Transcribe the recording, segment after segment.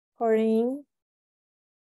Recording.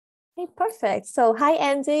 Okay, perfect. So hi,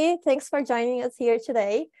 Andy. Thanks for joining us here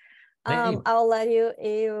today. I'll let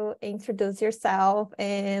you introduce yourself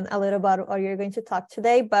and a little about what you're going to talk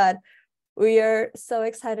today, but we are so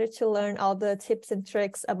excited to learn all the tips and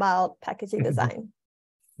tricks about packaging design.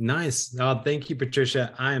 Nice. Oh, thank you,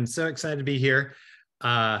 Patricia. I am so excited to be here.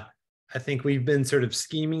 I think we've been sort of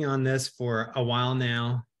scheming on this for a while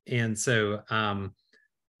now. And so, I'm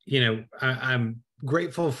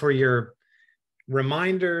grateful for your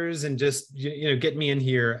reminders and just, get me in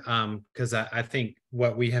here because I think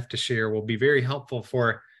what we have to share will be very helpful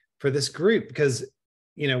for this group because,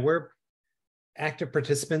 we're active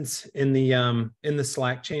participants in the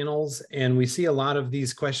Slack channels, and we see a lot of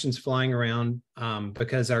these questions flying around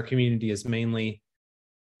because our community is mainly,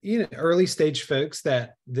 early stage folks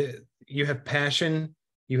that you have passion,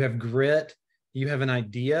 you have grit, you have an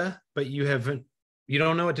idea, but you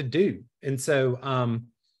don't know what to do. And so,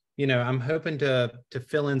 I'm hoping to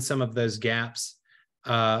fill in some of those gaps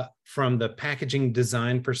from the packaging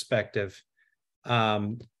design perspective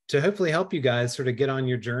to hopefully help you guys sort of get on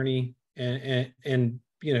your journey and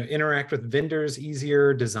interact with vendors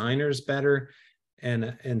easier, designers better,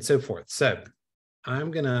 and so forth. So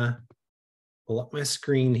I'm gonna pull up my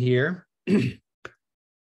screen here and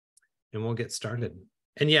we'll get started.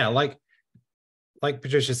 And yeah, like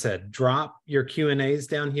Patricia said, drop your Q&As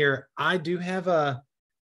down here. I do have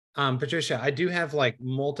Patricia, I do have like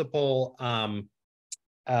multiple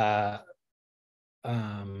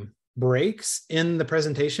breaks in the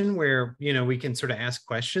presentation where, we can sort of ask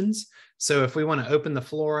questions. So if we want to open the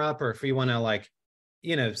floor up, or if we want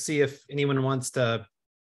to see if anyone wants to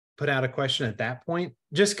put out a question at that point,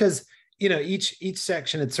 just because, each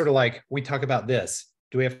section, it's sort of like, we talk about this.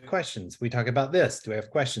 Do we have questions? We talk about this. Do we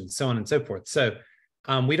have questions? So on and so forth. So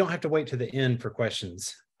we don't have to wait to the end for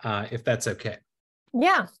questions, if that's okay.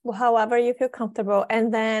 Yeah, well, however you feel comfortable.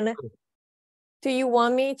 And then do you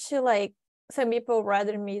want me to some people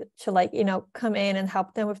rather me to come in and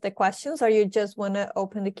help them with the questions, or you just want to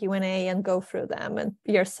open the Q&A and go through them and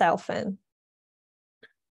yourself and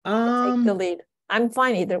take the lead? I'm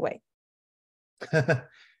fine either way.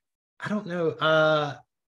 I don't know.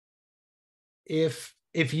 If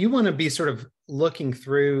you want to be sort of looking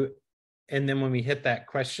through, and then when we hit that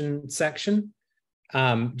question section,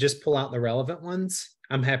 just pull out the relevant ones.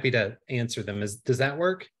 I'm happy to answer them. Does that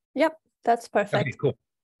work? Yep, that's perfect. Okay, cool.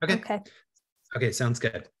 Okay, sounds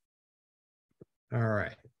good. All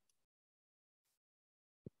right,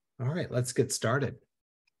 let's get started.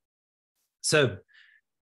 So,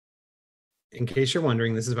 in case you're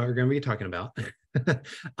wondering, this is what we're going to be talking about.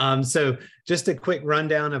 So just a quick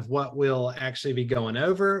rundown of what we'll actually be going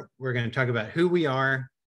over. We're going to talk about who we are,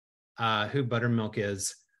 who Buttermilk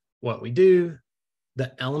is, what we do,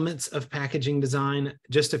 the elements of packaging design,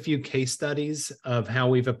 just a few case studies of how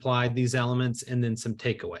we've applied these elements, and then some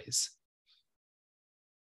takeaways.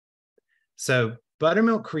 So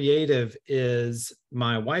Buttermilk Creative is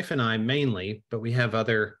my wife and I mainly, but we have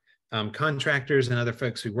other contractors and other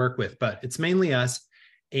folks we work with, but it's mainly us.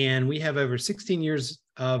 And we have over 16 years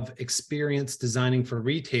of experience designing for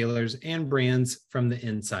retailers and brands from the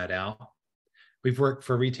inside out. We've worked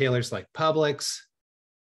for retailers like Publix,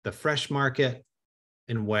 the Fresh Market,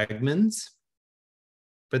 and Wegmans,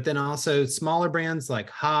 but then also smaller brands like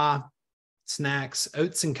Ha, Snacks,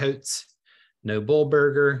 Oats and Coats, No Bull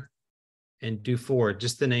Burger, and Dufour,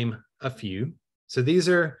 just to name a few. So these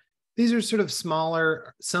are sort of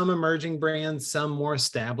smaller, some emerging brands, some more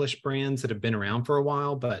established brands that have been around for a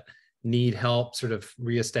while, but need help sort of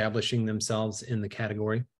reestablishing themselves in the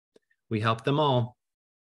category. We help them all.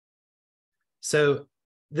 So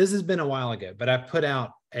this has been a while ago, but I put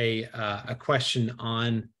out a question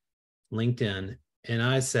on LinkedIn, and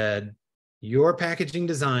I said, your packaging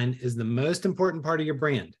design is the most important part of your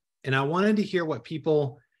brand. And I wanted to hear what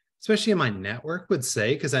people, especially in my network, would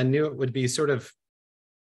say, because I knew it would be sort of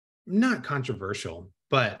not controversial,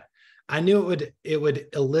 but I knew it would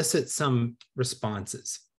elicit some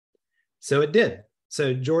responses. So it did.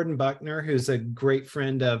 So Jordan Buckner, who's a great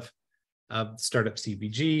friend of Startup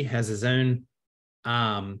CBG, has his own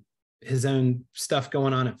stuff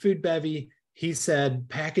going on at Food Bevy. He said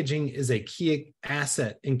packaging is a key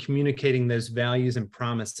asset in communicating those values and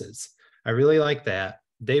promises. I really like that.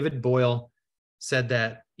 David Boyle said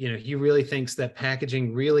that, he really thinks that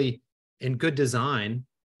packaging really, in good design,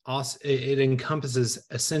 also it encompasses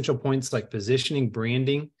essential points like positioning,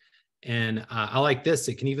 branding, and I like this.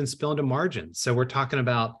 It can even spill into margins. So we're talking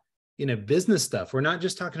about, business stuff. We're not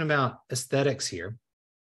just talking about aesthetics here.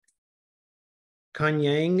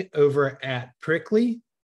 Kanyang over at Prickly,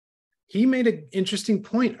 he made an interesting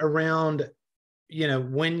point around,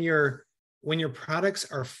 when your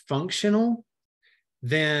products are functional,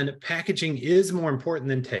 then packaging is more important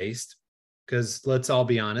than taste, because let's all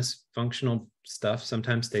be honest, functional stuff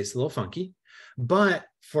sometimes tastes a little funky. But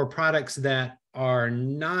for products that are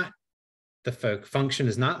not function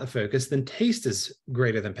is not the focus, then taste is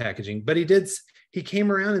greater than packaging. But he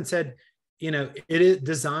came around and said,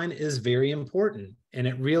 design is very important, and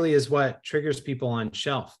it really is what triggers people on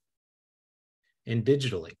shelf and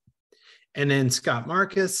digitally. And then Scott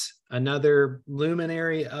Marcus, another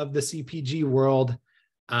luminary of the CPG world,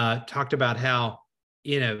 talked about how,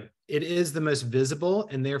 it is the most visible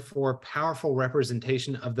and therefore powerful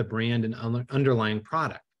representation of the brand and underlying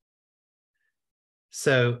product.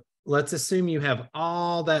 So let's assume you have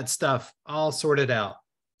all that stuff all sorted out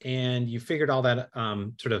and you figured all that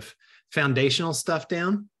sort of foundational stuff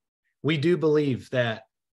down. We do believe that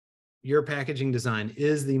your packaging design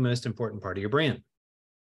is the most important part of your brand.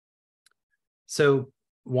 So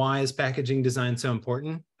why is packaging design so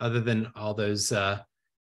important, other than all those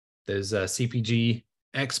CPG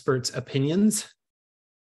experts' opinions?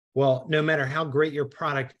 Well, no matter how great your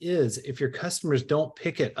product is, if your customers don't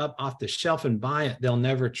pick it up off the shelf and buy it, they'll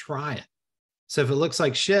never try it. So if it looks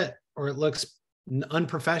like shit, or it looks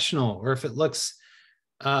unprofessional, or if it looks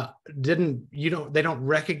they don't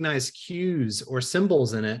recognize cues or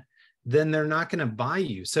symbols in it, then they're not going to buy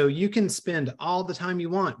you. So you can spend all the time you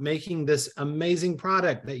want making this amazing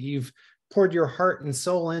product that you've poured your heart and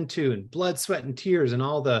soul into, and blood, sweat, and tears, and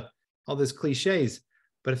all those cliches.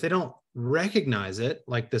 But if they don't recognize it,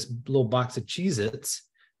 like this little box of Cheez-Its,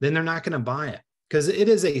 then they're not going to buy it, because it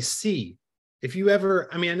is a sea. If you ever,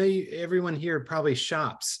 I know everyone here probably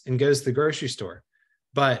shops and goes to the grocery store,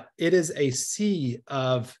 but it is a sea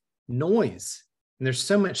of noise. And there's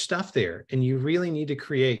so much stuff there, and you really need to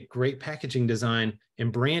create great packaging design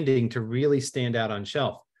and branding to really stand out on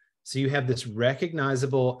shelf. So you have this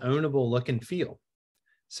recognizable, ownable look and feel,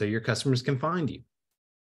 so your customers can find you.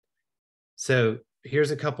 So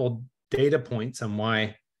here's a couple data points on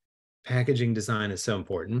why packaging design is so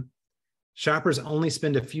important. Shoppers only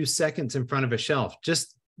spend a few seconds in front of a shelf.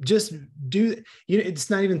 Just do, it's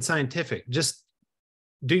not even scientific. Just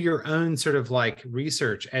do your own sort of like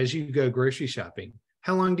research as you go grocery shopping.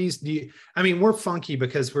 How long do you we're funky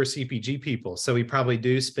because we're CPG people, so we probably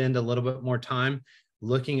do spend a little bit more time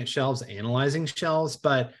looking at shelves, analyzing shelves,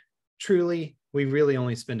 but truly, we really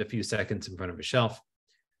only spend a few seconds in front of a shelf.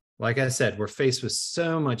 Like I said, we're faced with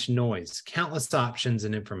so much noise, countless options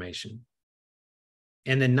and information.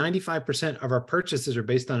 And then 95% of our purchases are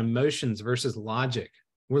based on emotions versus logic.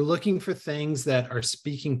 We're looking for things that are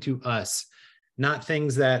speaking to us, not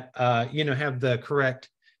things that have the correct,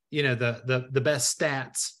 the best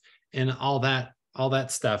stats and all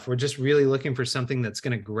that stuff. We're just really looking for something that's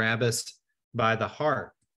going to grab us by the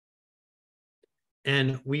heart.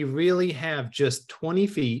 And we really have just 20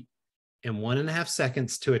 feet and 1.5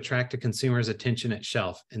 seconds to attract a consumer's attention at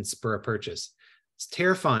shelf and spur a purchase. It's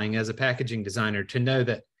terrifying as a packaging designer to know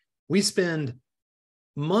that we spend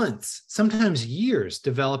months, sometimes years,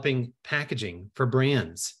 developing packaging for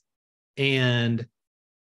brands, and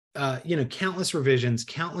countless revisions,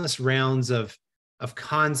 countless rounds of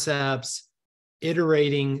concepts,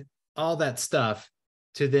 iterating, all that stuff,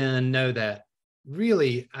 to then know that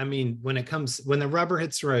really, when the rubber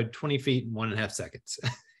hits the road, 20 feet and 1.5 seconds.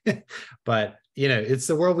 But it's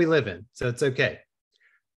the world we live in, so it's okay.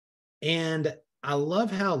 And I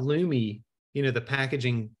love how Lumi, the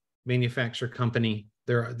packaging manufacturer company,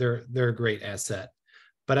 they're a great asset.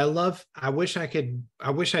 But I wish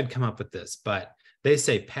I'd come up with this, but they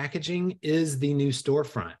say packaging is the new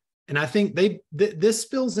storefront. And I think this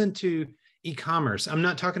spills into e-commerce. I'm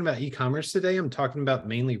not talking about e-commerce today. I'm talking about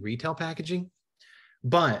mainly retail packaging.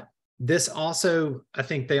 But this also, I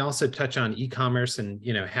think they also touch on e-commerce and,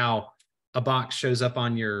 how a box shows up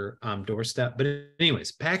on your doorstep. But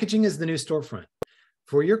anyways, packaging is the new storefront.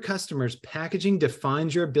 For your customers, packaging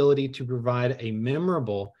defines your ability to provide a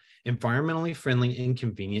memorable, environmentally friendly, and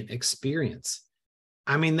convenient experience.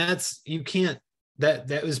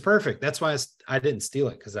 That was perfect. That's why I didn't steal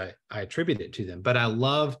it, because I attribute it to them. But I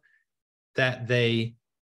love that they,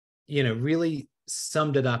 really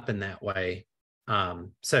summed it up in that way.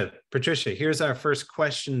 So Patricia, here's our first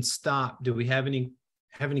question stop. Do we have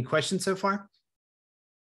any questions so far?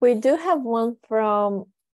 We do have one from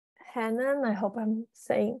Hannah. I hope I'm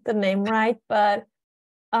saying the name right, but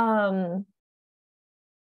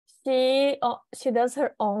she does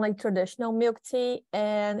her own like traditional milk tea,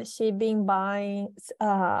 and she been buying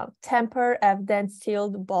tamper evidence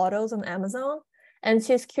sealed bottles on Amazon, and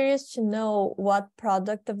she's curious to know what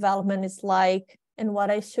product development is like and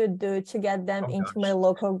what I should do to get them Oh, into gosh. my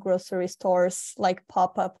local grocery stores, like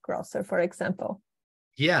pop-up grocer, for example?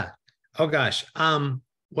 Yeah. Oh gosh.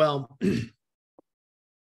 Well,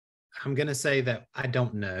 I'm gonna say that I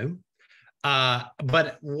don't know.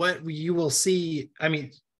 But what you will see, I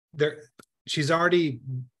mean, there she's already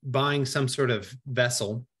buying some sort of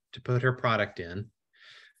vessel to put her product in.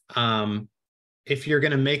 If you're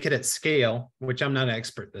going to make it at scale, which I'm not an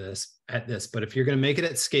expert at this, but if you're going to make it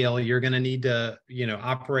at scale, you're going to need to,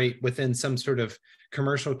 operate within some sort of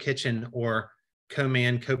commercial kitchen or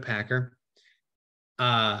co-man, co-packer.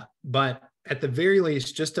 But at the very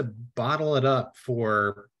least, just to bottle it up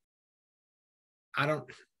for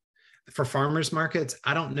farmers markets,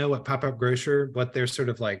 I don't know what pop-up grocer, what their sort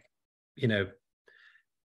of like,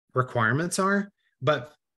 requirements are.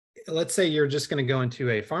 But let's say you're just going to go into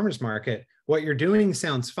a farmer's market. What you're doing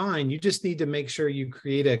sounds fine. You just need to make sure you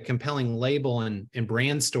create a compelling label and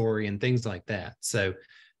brand story and things like that. So,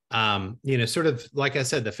 sort of like I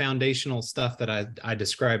said, the foundational stuff that I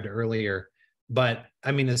described earlier. But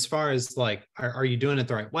I mean, as far as like, are you doing it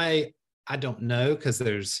the right way? I don't know, because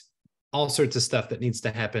there's all sorts of stuff that needs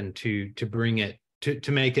to happen to bring it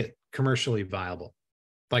to make it commercially viable,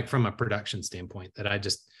 like from a production standpoint, that I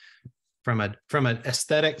just from an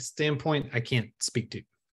aesthetic standpoint, I can't speak to.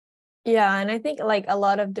 Yeah, and I think like a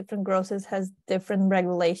lot of different grocers has different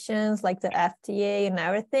regulations, like the FDA and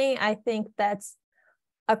everything. I think that's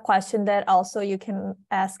a question that also you can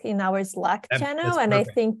ask in our Slack channel, and I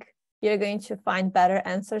think you're going to find better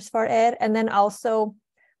answers for it. And then also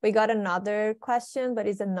we got another question, but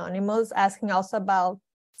it's anonymous, asking also about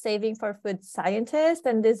saving for food scientists,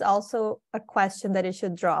 and this is also a question that you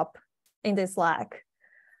should drop in the Slack.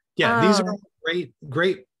 Yeah, these are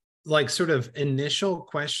great, like sort of initial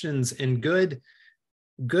questions, and good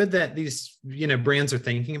that these brands are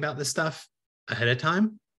thinking about this stuff ahead of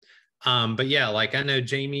time. But yeah, like I know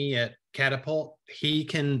Jamie at Catapult, he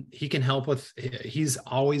can help with. He's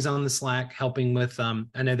always on the Slack helping with. I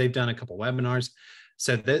know they've done a couple webinars,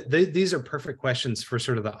 so these are perfect questions for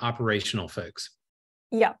sort of the operational folks.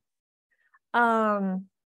 Yeah.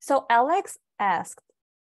 So Alex asked,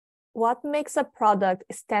 what makes a product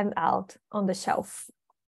stand out on the shelf?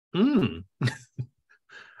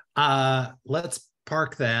 Let's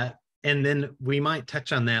park that, and then we might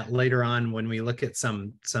touch on that later on when we look at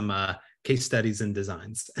some case studies and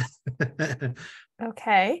designs.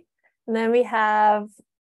 Okay. And then we have,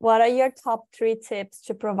 what are your top 3 tips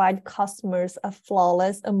to provide customers a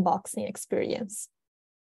flawless unboxing experience?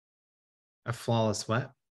 A flawless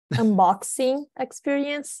what? Unboxing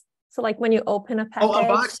experience. So like when you open a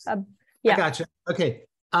package. Yeah. I gotcha. Okay.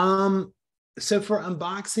 So for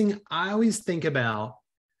unboxing, I always think about,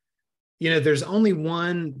 there's only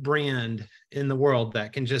one brand in the world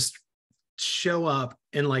that can just show up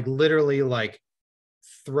and like literally like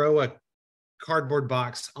throw a cardboard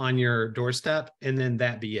box on your doorstep and then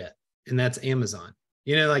that be it. And that's Amazon.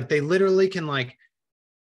 Like they literally can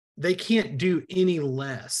they can't do any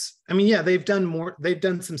less. I mean, yeah, they've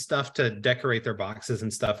done some stuff to decorate their boxes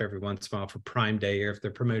and stuff every once in a while for Prime Day, or if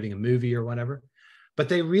they're promoting a movie or whatever, but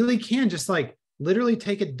they really can just like literally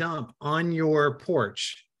take a dump on your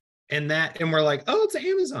porch and we're like, oh, it's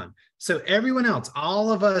Amazon. So everyone else,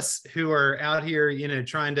 all of us who are out here,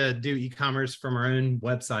 trying to do e-commerce from our own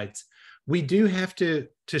websites, we do have to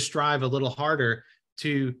strive a little harder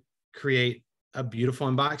to create a beautiful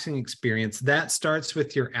unboxing experience. That starts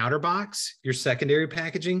with your outer box, your secondary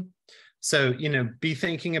packaging. So, be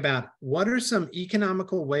thinking about what are some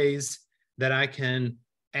economical ways that I can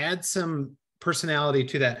add some personality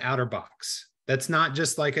to that outer box. That's not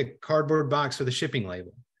just like a cardboard box with a shipping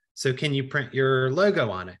label. So can you print your logo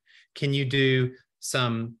on it? Can you do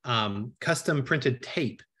some custom printed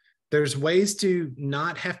tape? There's ways to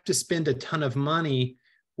not have to spend a ton of money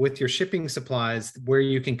with your shipping supplies where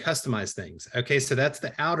you can customize things. Okay, so that's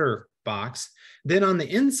the outer box. Then on the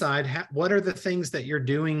inside, what are the things that you're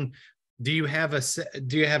doing? Do you have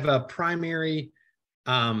a primary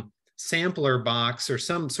sampler box or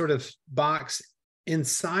some sort of box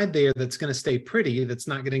inside there that's going to stay pretty, that's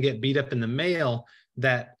not going to get beat up in the mail,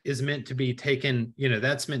 that is meant to be taken,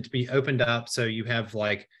 that's meant to be opened up so you have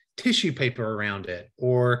like tissue paper around it,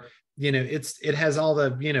 or it has all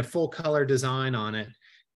the full color design on it.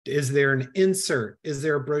 Is there an insert? Is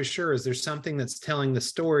there a brochure? Is there something that's telling the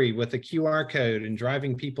story with a QR code and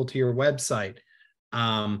driving people to your website?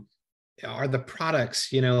 Are the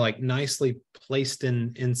products, like nicely placed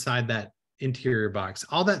inside that interior box?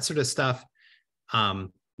 All that sort of stuff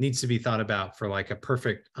needs to be thought about for like a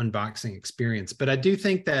perfect unboxing experience. But I do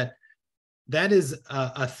think that is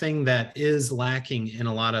a thing that is lacking in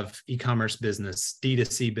a lot of e-commerce business,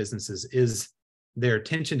 D2C businesses, is their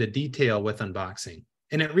attention to detail with unboxing.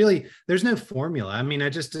 And it really, there's no formula. I mean, I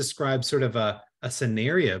just described sort of a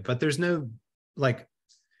scenario, but there's no, like,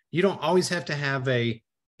 you don't always have to have a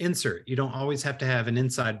insert. You don't always have to have an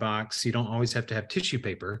inside box. You don't always have to have tissue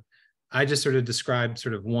paper. I just sort of described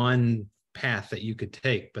sort of one path that you could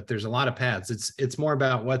take, but there's a lot of paths. It's more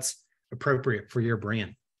about what's appropriate for your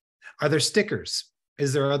brand. Are there stickers?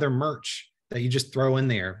 Is there other merch that you just throw in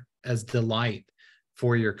there as delight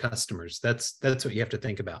for your customers? That's what you have to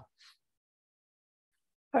think about.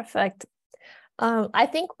 Perfect. I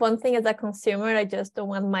think one thing as a consumer, I just don't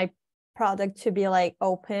want my product to be like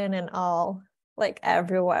open and all like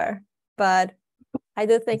everywhere. But I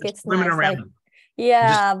do think it's nice. Like,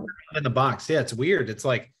 yeah. Just in the box. Yeah, it's weird. It's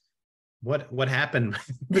like, what happened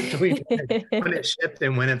between when it shipped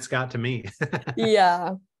and when it's got to me?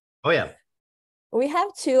 Yeah. Oh yeah. We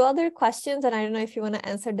have two other questions, and I don't know if you want to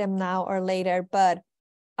answer them now or later, but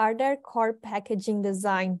are there core packaging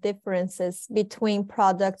design differences between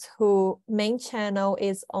products whose main channel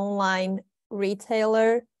is online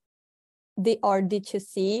retailer or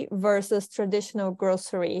D2C versus traditional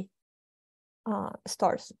grocery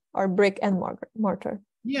stores or brick and mortar?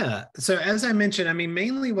 Yeah. So as I mentioned, I mean,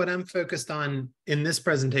 mainly what I'm focused on in this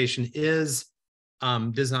presentation is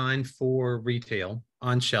design for retail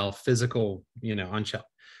on shelf, physical, on shelf.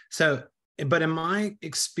 So, but in my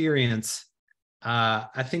experience,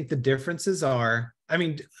 I think the differences are, I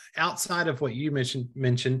mean, outside of what you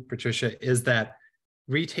mentioned, Patricia, is that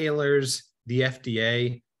retailers, the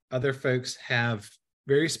FDA, other folks have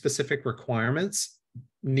very specific requirements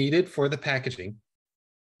needed for the packaging.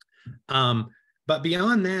 But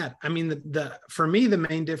beyond that, I mean, for me, the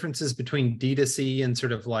main differences between D2C and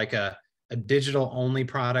sort of like a digital only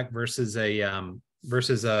product versus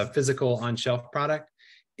a physical on shelf product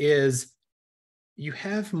is you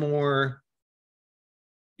have more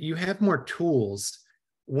tools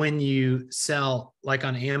when you sell like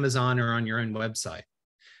on Amazon or on your own website,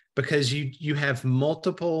 because you have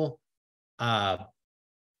multiple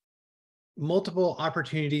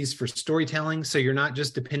opportunities for storytelling. So you're not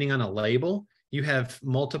just depending on a label. You have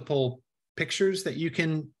multiple pictures that you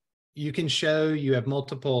can show. You have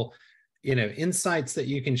multiple, insights that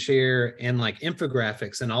you can share, and like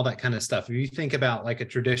infographics and all that kind of stuff. If you think about like a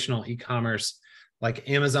traditional e-commerce, like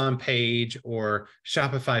Amazon page or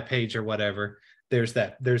Shopify page or whatever, there's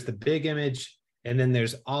the big image, and then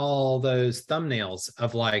there's all those thumbnails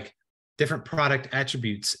of like different product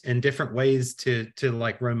attributes and different ways to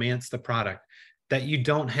like romance the product that you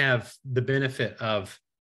don't have the benefit of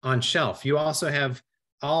on shelf. You also have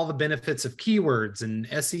all the benefits of keywords and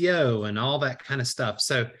SEO and all that kind of stuff.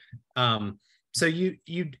 So, I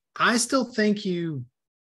still think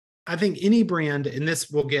I think any brand, and this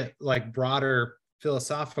will get like broader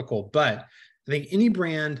philosophical, but I think any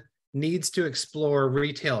brand needs to explore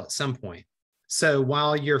retail at some point. So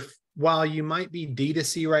while you might be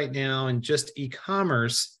D2C right now and just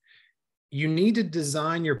e-commerce, you need to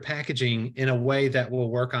design your packaging in a way that will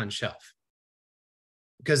work on shelf.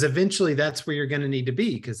 Because eventually that's where you're going to need to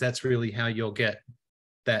be, because that's really how you'll get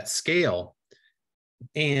that scale.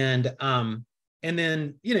 And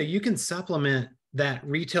then, you can supplement that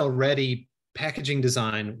retail ready packaging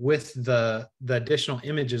design with the additional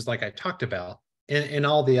images like I talked about, and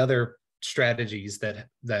all the other strategies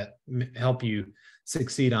that help you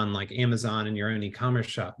succeed on like Amazon and your own e-commerce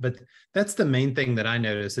shop. But that's the main thing that I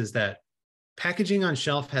notice, is that packaging on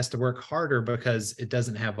shelf has to work harder because it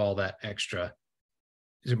doesn't have all that extra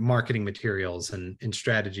marketing materials and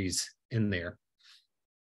strategies in there.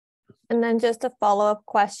 And then just a follow-up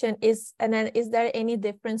question is there any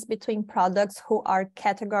difference between products who are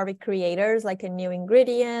category creators, like a new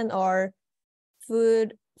ingredient or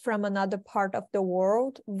food from another part of the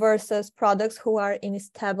world, versus products who are in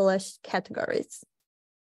established categories?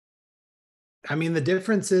 I mean, the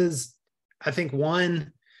difference is, I think,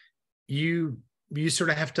 one, you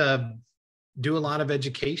sort of have to do a lot of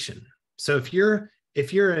education. So if you're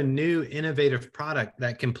a new innovative product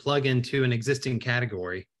that can plug into an existing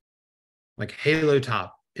category, like Halo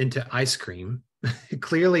Top into ice cream,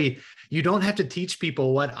 clearly you don't have to teach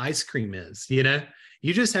people what ice cream is,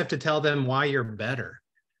 you just have to tell them why you're better,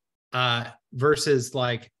 versus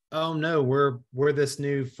like, oh no, we're this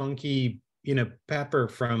new funky, pepper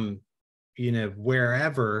from,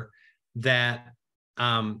 wherever that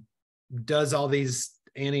does all these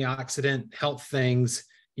antioxidant health things.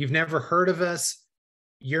 You've never heard of us.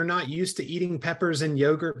 You're not used to eating peppers in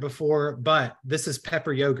yogurt before, but this is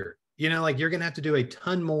pepper yogurt. Like you're going to have to do a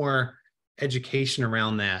ton more education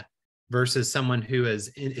around that versus someone who is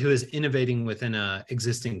innovating within a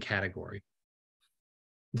existing category.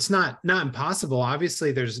 It's not impossible.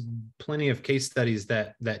 Obviously, there's plenty of case studies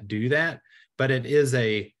that do that, but it is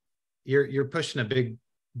you're pushing a big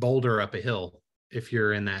boulder up a hill if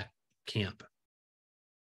you're in that camp.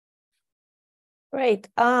 Great.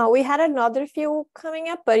 We had another few coming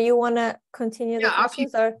up, but you want to continue the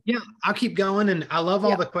questions? I'll keep going. And I love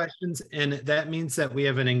all Yeah. the questions. And that means that we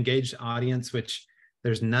have an engaged audience, which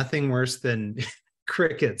there's nothing worse than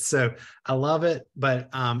crickets. So I love it. But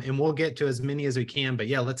and we'll get to as many as we can. But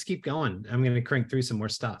yeah, let's keep going. I'm going to crank through some more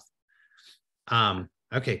stuff.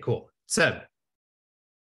 Okay, cool. So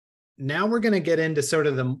now we're going to get into sort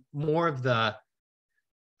of the more of the,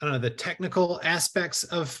 I don't know, the technical aspects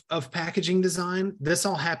of packaging design. This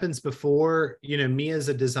all happens before, me as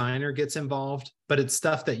a designer gets involved, but it's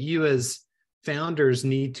stuff that you as founders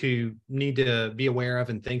need to be aware of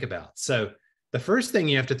and think about. So the first thing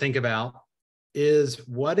you have to think about is,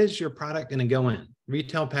 what is your product going to go in?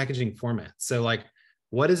 Retail packaging format. So like,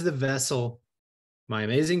 what is the vessel my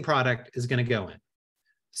amazing product is going to go in?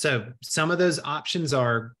 So some of those options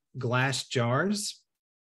are glass jars,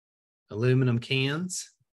 aluminum cans,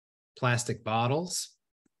 plastic bottles,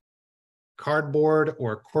 cardboard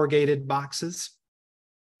or corrugated boxes,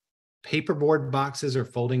 paperboard boxes or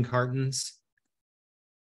folding cartons,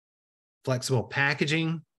 flexible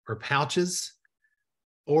packaging or pouches,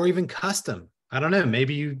 or even custom. I don't know,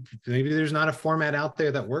 maybe there's not a format out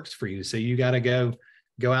there that works for you, so you got to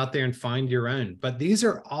go out there and find your own. But these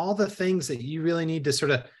are all the things that you really need to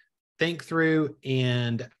sort of think through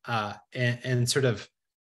and sort of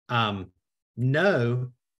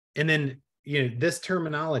know. And then, this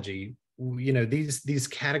terminology, these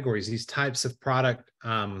categories, these types of product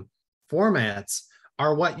formats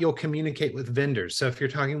are what you'll communicate with vendors. So if you're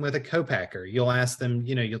talking with a co-packer, you'll ask them,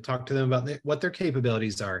 you'll talk to them about what their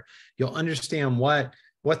capabilities are. You'll understand what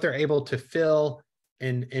they're able to fill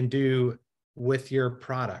and do with your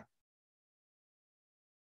product.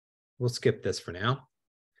 We'll skip this for now.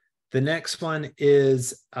 The next one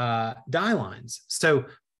is die lines. So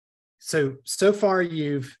far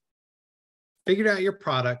you've figured out your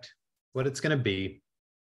product, what it's going to be,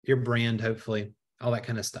 your brand, hopefully, all that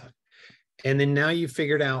kind of stuff. And then now you've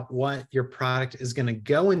figured out what your product is going to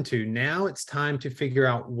go into. Now it's time to figure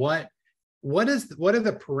out what are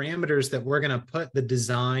the parameters that we're going to put the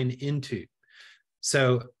design into.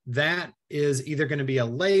 So that is either going to be a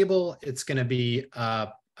label, it's going to be a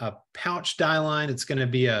pouch die line, it's going to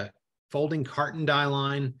be a folding carton die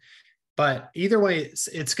line. But either way,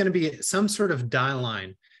 it's going to be some sort of die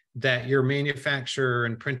line that your manufacturer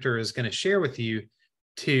and printer is going to share with you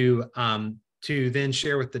to then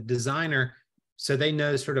share with the designer, so they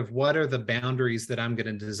know sort of what are the boundaries that I'm going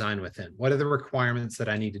to design within. What are the requirements that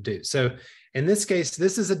I need to do? So in this case,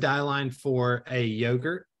 this is a die line for a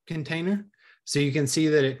yogurt container. So you can see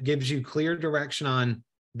that it gives you clear direction on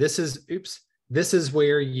this is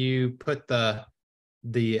where you put the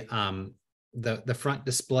front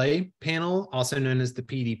display panel, also known as the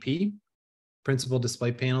PDP, principal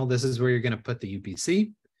display panel. This is where you're going to put the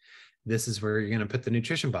UPC. This is where you're going to put the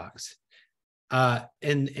nutrition box,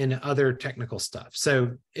 and other technical stuff.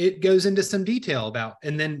 So it goes into some detail about,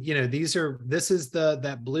 and then,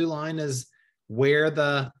 that blue line is where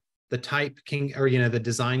the type can, or, the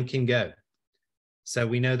design can go. So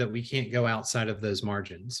we know that we can't go outside of those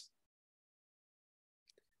margins.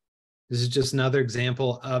 This is just another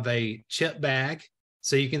example of a chip bag.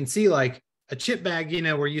 So you can see, like, a chip bag,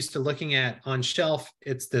 we're used to looking at on shelf.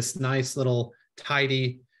 It's this nice little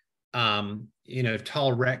tidy,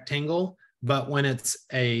 tall rectangle. But when it's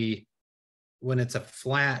a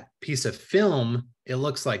flat piece of film, it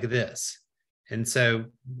looks like this. And so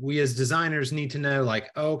we as designers need to know, like,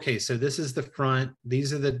 okay, so this is the front,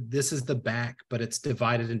 this is the back, but it's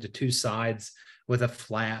divided into two sides with a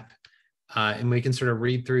flap. And we can sort of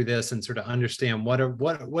read through this and sort of understand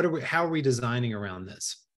how are we designing around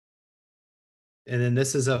this? And then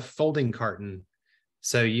this is a folding carton.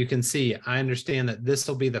 So you can see, I understand that this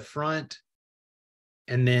will be the front.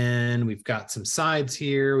 And then we've got some sides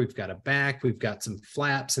here, we've got a back, we've got some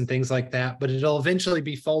flaps and things like that, but it'll eventually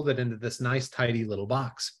be folded into this nice, tidy little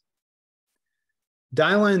box.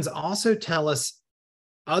 Die lines also tell us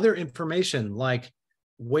other information, like,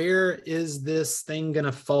 where is this thing going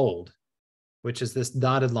to fold, which is this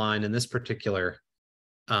dotted line in this particular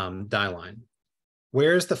die line.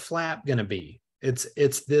 Where's the flap going to be? It's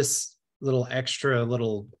this little extra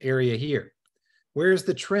little area here. Where's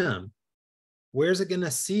the trim? Where's it going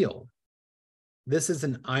to seal? This is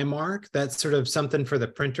an eye mark. That's sort of something for the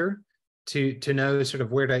printer to know sort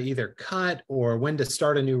of where to either cut or when to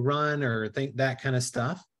start a new run or that kind of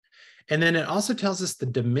stuff. And then it also tells us the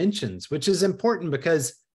dimensions, which is important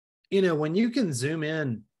because when you can zoom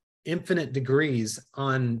in infinite degrees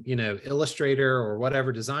on, Illustrator or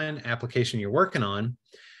whatever design application you're working on,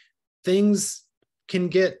 things can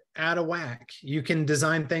get out of whack. You can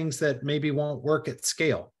design things that maybe won't work at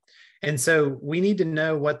scale. And so we need to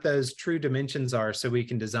know what those true dimensions are so we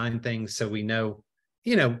can design things so we know,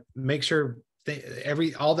 make sure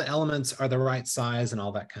all the elements are the right size and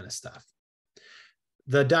all that kind of stuff.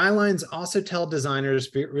 The die lines also tell designers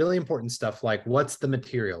really important stuff like, what's the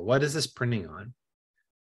material? What is this printing on?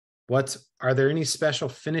 Are there any special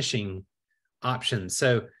finishing options?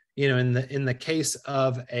 So, in the case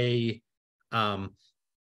of a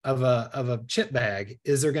chip bag,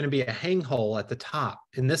 is there going to be a hang hole at the top?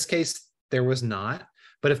 In this case, there was not.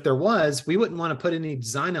 But if there was, we wouldn't want to put any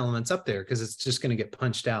design elements up there because it's just going to get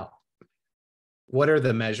punched out. What are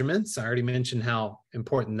the measurements? I already mentioned how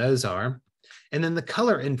important those are. And then the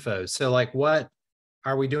color info. So like, what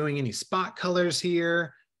are we doing? Any spot colors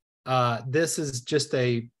here? This is just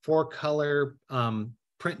a 4-color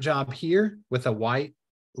print job here with a white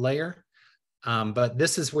layer. But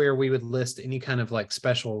this is where we would list any kind of like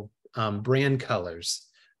special brand colors,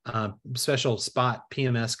 special spot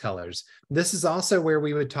PMS colors. This is also where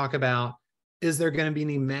we would talk about, is there going to be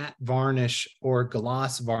any matte varnish or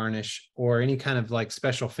gloss varnish or any kind of like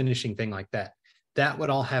special finishing thing like that? That would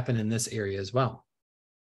all happen in this area as well.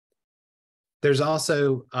 There's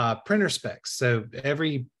also printer specs. So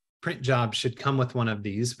every print job should come with one of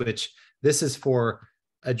these, which this is for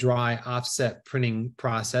a dry offset printing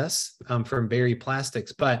process from Berry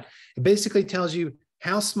Plastics. But it basically tells you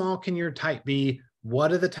how small can your type be,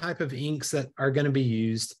 what are the type of inks that are going to be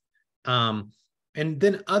used, and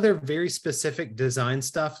then other very specific design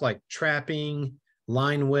stuff like trapping,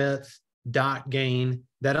 line width, dot gain,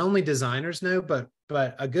 that only designers know, but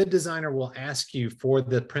a good designer will ask you for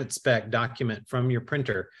the print spec document from your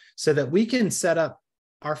printer so that we can set up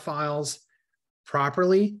our files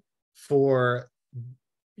properly for,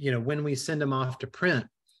 when we send them off to print,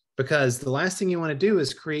 because the last thing you want to do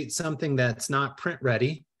is create something that's not print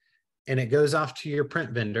ready and it goes off to your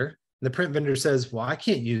print vendor. The print vendor says, well, I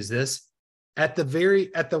can't use this. At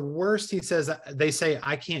the worst, they say,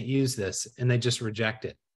 I can't use this, and they just reject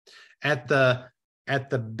it. At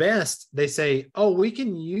the best, they say, oh, we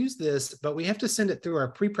can use this, but we have to send it through our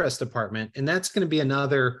pre-press department. And that's going to be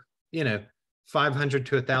another, $500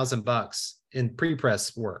 to $1,000 in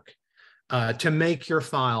pre-press work to make your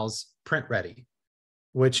files print ready,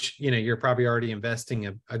 which, you're probably already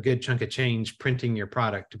investing a good chunk of change printing your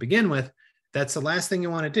product to begin with. That's the last thing you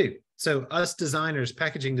want to do. So us designers,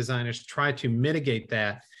 packaging designers, try to mitigate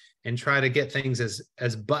that and try to get things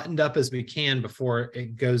as buttoned up as we can before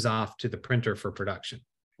it goes off to the printer for production.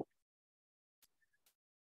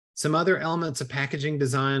 Some other elements of packaging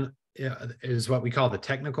design is what we call the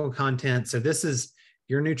technical content. So this is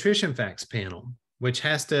your nutrition facts panel, which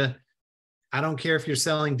has to, I don't care if you're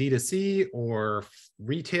selling D2C or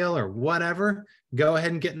retail or whatever, go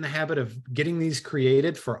ahead and get in the habit of getting these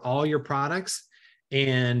created for all your products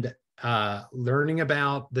and learning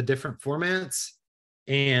about the different formats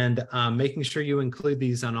and making sure you include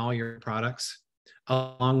these on all your products,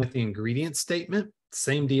 along with the ingredient statement.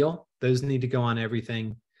 Same deal. Those need to go on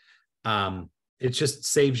everything. It just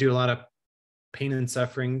saves you a lot of pain and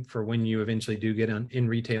suffering for when you eventually do get in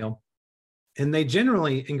retail. And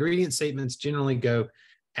ingredient statements generally go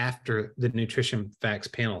after the nutrition facts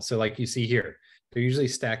panel. So like you see here, they're usually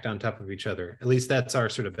stacked on top of each other. At least that's our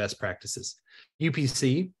sort of best practices.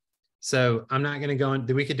 UPC. So I'm not going to go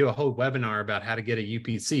into, we could do a whole webinar about how to get a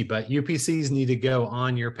UPC, but UPCs need to go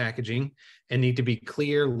on your packaging and need to be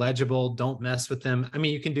clear, legible. Don't mess with them. I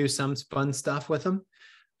mean, you can do some fun stuff with them,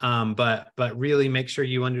 but really make sure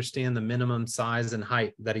you understand the minimum size and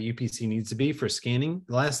height that a UPC needs to be for scanning.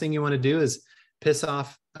 The last thing you want to do is piss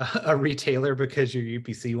off a retailer because your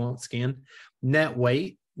UPC won't scan. Net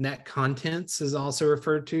weight, net contents is also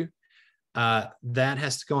referred to. That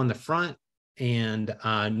has to go on the front and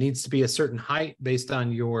needs to be a certain height based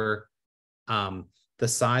on your the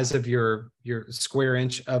size of your square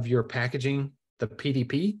inch of your packaging, the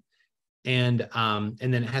PDP, and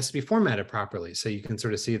then it has to be formatted properly, so you can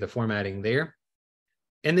sort of see the formatting there.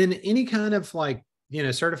 And then any kind of like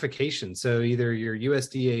certification, so either your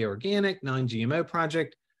USDA organic, non-GMO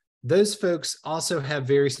project, those folks also have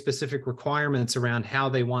very specific requirements around how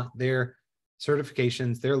they want their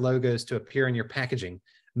certifications, their logos to appear in your packaging.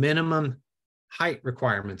 Minimum height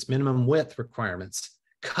requirements, minimum width requirements,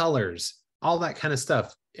 colors, all that kind of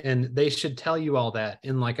stuff. And they should tell you all that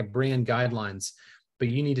in like a brand guidelines, but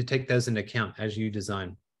you need to take those into account as you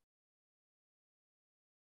design.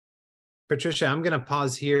 Patricia, I'm going to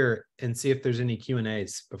pause here and see if there's any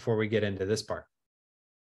Q&As before we get into this part.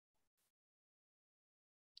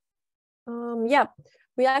 Yeah,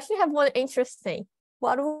 we actually have one interesting.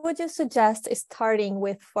 What would you suggest starting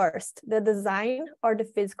with first, the design or the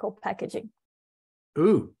physical packaging?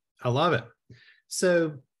 Ooh, I love it.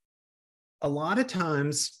 So a lot of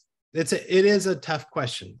times it is a tough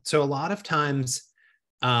question. So a lot of times,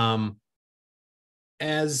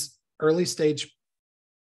 as early stage,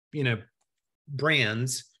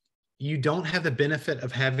 brands, you don't have the benefit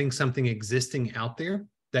of having something existing out there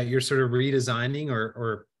that you're sort of redesigning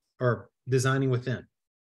or designing within.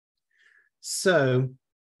 So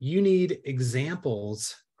you need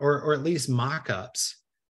examples or at least mock-ups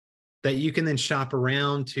that you can then shop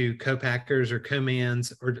around to co-packers or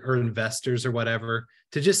co-mans or investors or whatever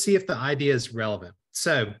to just see if the idea is relevant.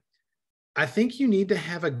 So I think you need to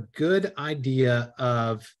have a good idea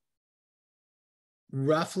of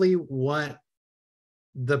roughly what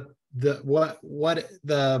the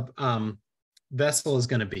vessel is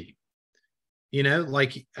going to be.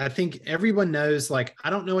 Like I think everyone knows, like, I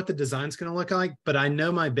don't know what the design's going to look like, but I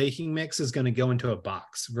know my baking mix is going to go into a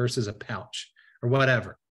box versus a pouch or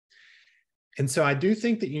whatever. And so I do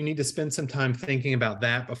think that you need to spend some time thinking about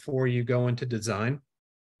that before you go into design.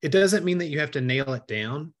 It doesn't mean that you have to nail it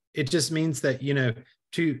down. It just means that,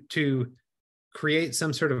 to create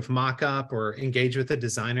some sort of mock-up or engage with a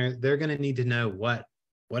designer, they're going to need to know what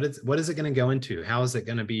is it going to go into? How is it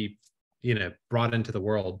going to be, brought into the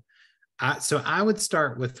world? So I would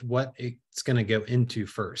start with what it's going to go into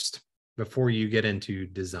first before you get into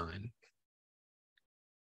design.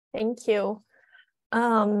 Thank you.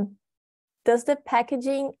 Does the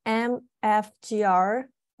packaging MFGR,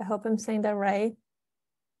 I hope I'm saying that right,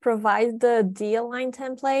 provide the D-align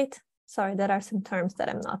template? Sorry, there are some terms that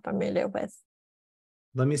I'm not familiar with.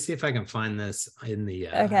 Let me see if I can find this in the...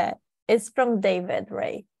 Okay, it's from David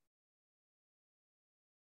Ray.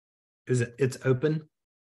 It's open?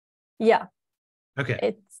 Yeah. Okay.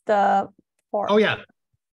 It's the... Oh, yeah.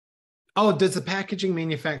 Oh, does the packaging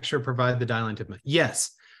manufacturer provide the die line template?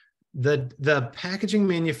 Yes. The packaging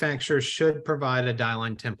manufacturer should provide a die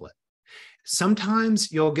line template.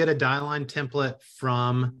 Sometimes you'll get a die line template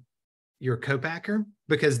from your co-packer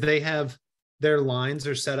because they have their lines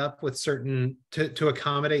are set up with certain to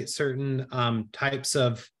accommodate certain types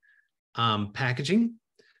of packaging.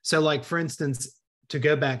 So like, for instance, to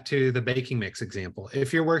go back to the baking mix example,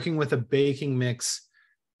 if you're working with a baking mix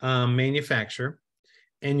manufacturer,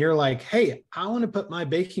 and you're like, hey, I want to put my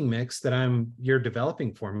baking mix that you're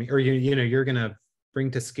developing for me, or you're going to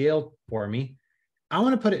bring to scale for me, I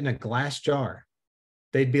want to put it in a glass jar.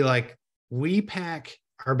 They'd be like, we pack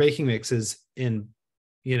our baking mixes in,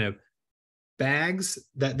 bags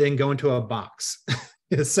that then go into a box.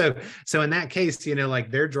 So in that case,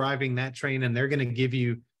 like they're driving that train and they're going to give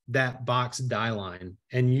you that box die line,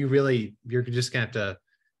 and you're just going to have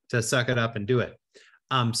to suck it up and do it.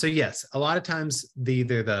 So yes, a lot of times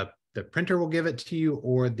either the printer will give it to you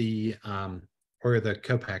or the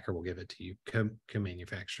co-packer will give it to you,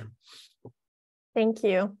 co-manufacturer. Thank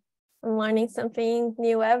you. I'm learning something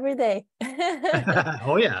new every day.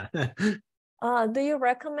 Oh yeah. Do you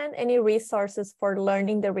recommend any resources for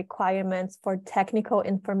learning the requirements for technical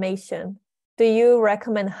information? Do you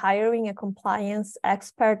recommend hiring a compliance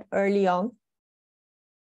expert early on?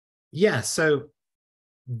 Yeah, so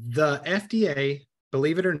the FDA,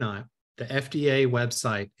 believe it or not, the FDA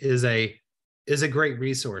website is a great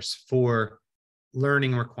resource for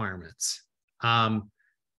learning requirements. That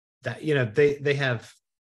they have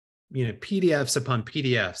PDFs upon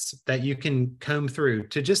PDFs that you can comb through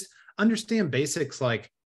to just understand basics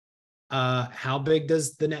like how big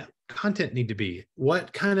does the net content need to be?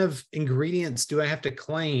 What kind of ingredients do I have to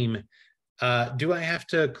claim? Do I have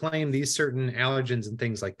to claim these certain allergens and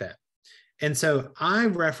things like that? And so I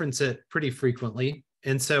reference it pretty frequently.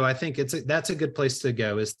 And so I think that's a good place to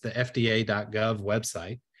go, is the FDA.gov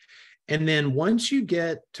website. And then once you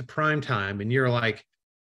get to prime time and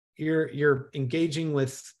you're engaging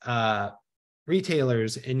with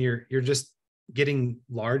retailers and you're just getting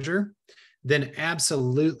larger, then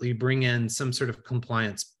absolutely bring in some sort of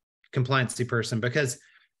compliancy person, because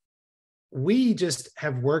we just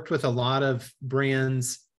have worked with a lot of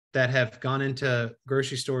brands that have gone into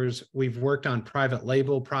grocery stores. We've worked on private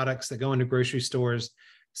label products that go into grocery stores.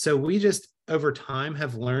 So we just over time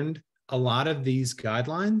have learned a lot of these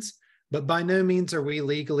guidelines, but by no means are we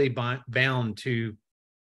legally bound to,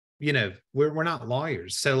 we're not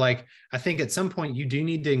lawyers. So like, I think at some point you do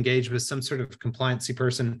need to engage with some sort of compliancy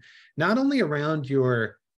person, not only around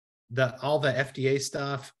all the FDA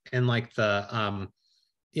stuff and like the,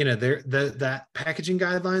 that packaging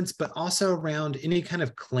guidelines, but also around any kind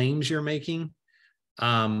of claims you're making,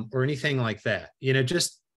 or anything like that.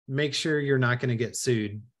 Just make sure you're not going to get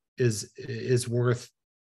sued is worth,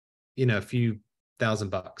 a few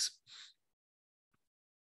 $1,000.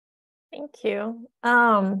 Thank you.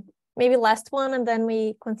 Maybe last one, and then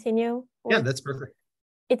we continue. Yeah, that's perfect.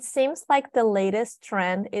 It seems like the latest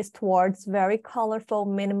trend is towards very colorful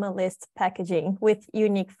minimalist packaging with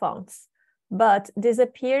unique fonts, but this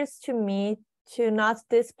appears to me to not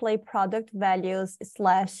display product values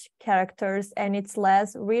 / characters, and it's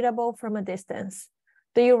less readable from a distance.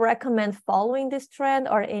 Do you recommend following this trend,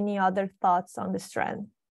 or any other thoughts on this trend?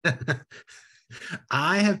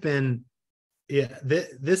 I have been,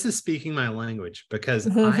 this is speaking my language, because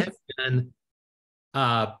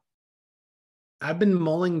I've been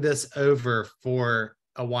mulling this over for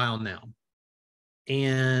a while now.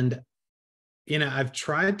 And, I've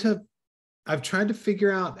tried to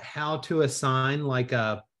figure out how to assign like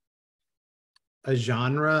a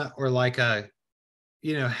genre, or like how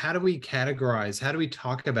do we categorize, how do we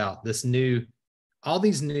talk about all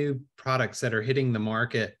these new products that are hitting the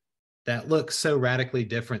market that look so radically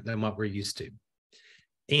different than what we're used to.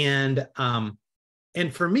 And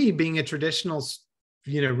for me, being a traditional,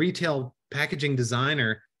 retail packaging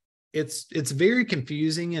designer, it's very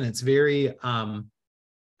confusing, and it's very,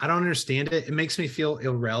 I don't understand it. It makes me feel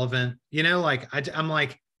irrelevant. I'm like,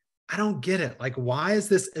 I don't get it. Like, why is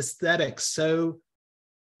this aesthetic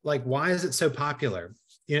why is it so popular?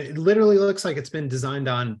 It literally looks like it's been designed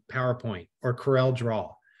on PowerPoint or Corel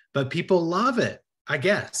Draw, but people love it. I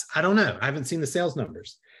guess. I don't know. I haven't seen the sales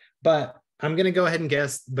numbers, but I'm going to go ahead and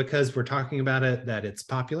guess, because we're talking about it, that it's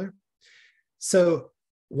popular. So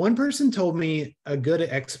one person told me a good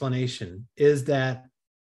explanation is that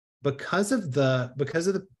because of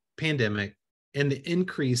the pandemic and the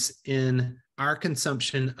increase in our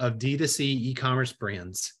consumption of D2C e-commerce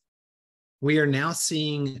brands, we are now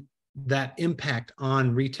seeing that impact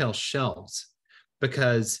on retail shelves,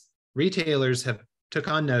 because retailers have took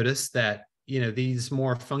on notice that these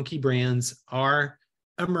more funky brands are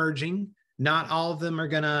emerging. Not all of them are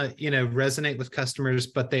going to resonate with customers,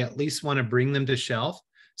 but they at least want to bring them to shelf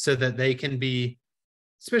so that they can be,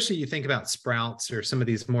 especially you think about Sprouts or some of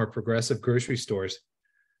these more progressive grocery stores,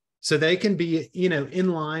 so they can be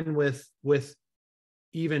in line with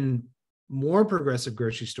even more progressive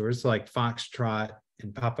grocery stores like Foxtrot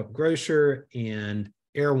and Pop-Up Grocer and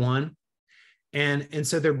Air One. And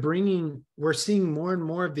so we're seeing more and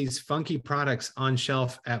more of these funky products on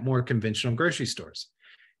shelf at more conventional grocery stores.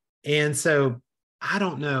 And so I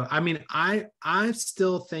don't know. I mean, I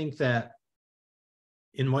still think that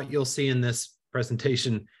in what you'll see in this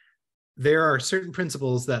presentation, there are certain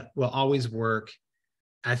principles that will always work.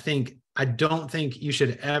 I don't think you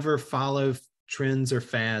should ever follow trends or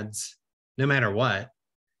fads, no matter what.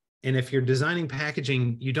 And if you're designing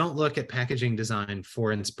packaging, you don't look at packaging design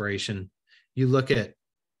for inspiration. You look at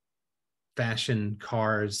fashion,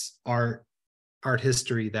 cars, art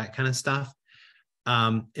history, that kind of stuff.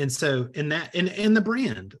 And so in the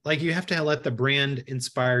brand, like, you have to let the brand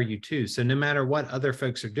inspire you too. So no matter what other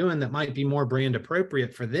folks are doing that might be more brand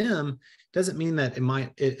appropriate for them, doesn't mean that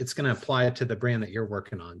it's going to apply to the brand that you're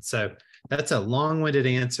working on. So that's a long-winded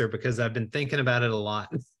answer, because I've been thinking about it a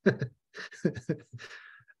lot.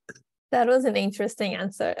 That was an interesting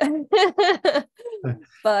answer.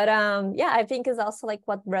 But I think it's also like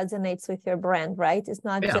what resonates with your brand, right? It's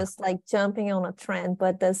not just like jumping on a trend,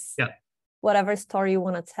 but this whatever story you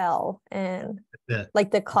want to tell, and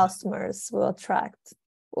like the customers will attract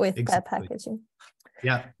with that packaging.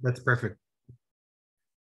 Yeah, that's perfect.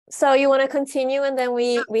 So you want to continue, and then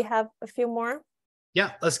we have a few more?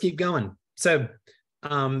 Yeah, let's keep going. So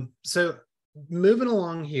moving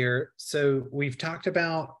along here. So we've talked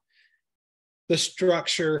about the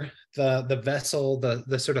structure, the vessel,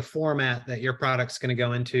 the sort of format that your product's going to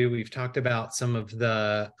go into. We've talked about some of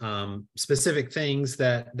the specific things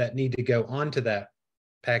that need to go onto that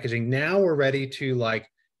packaging. Now we're ready to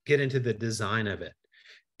get into the design of it.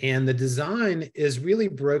 And the design is really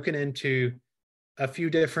broken into a few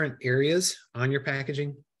different areas on your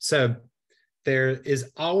packaging. So there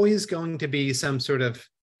is always going to be some sort of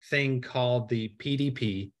thing called the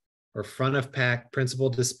PDP, or front of pack principal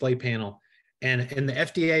display panel. And the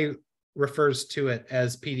FDA refers to it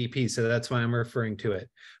as PDP, so that's why I'm referring to it.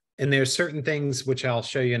 And there's certain things, which I'll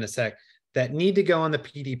show you in a sec, that need to go on the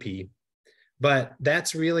PDP. But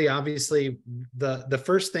that's really obviously the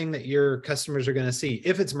first thing that your customers are going to see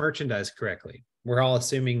if it's merchandised correctly. We're all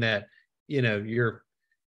assuming that your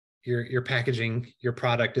packaging, your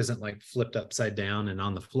product isn't like flipped upside down and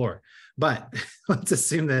on the floor. But let's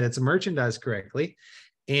assume that it's merchandised correctly.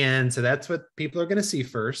 And so that's what people are going to see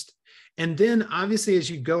first. And then obviously, as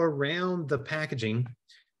you go around the packaging,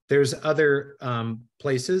 there's other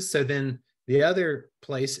places. So then The other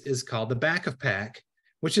place is called the back of pack,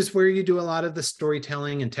 which is where you do a lot of the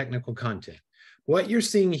storytelling and technical content. What you're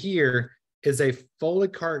seeing here is a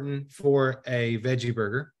folded carton for a veggie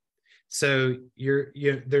burger. So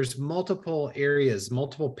there's multiple areas,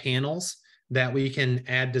 multiple panels that we can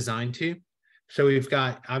add design to. So we've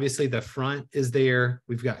got, obviously the front is there.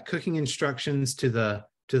 We've got cooking instructions to the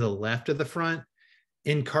left of the front.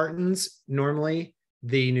 In cartons, normally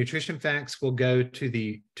the nutrition facts will go to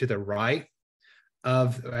the right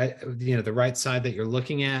of the right side that you're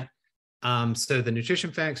looking at. So the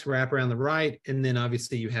nutrition facts wrap around the right, and then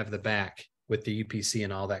obviously you have the back with the UPC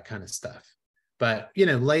and all that kind of stuff. But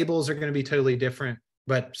labels are going to be totally different,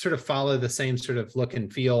 but sort of follow the same sort of look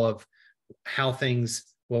and feel of how things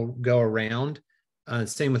will go around.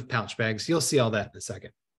 Same with pouch bags. You'll see all that in a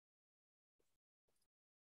second.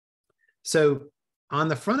 So on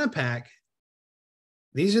the front of pack,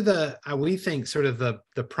 these are we think sort of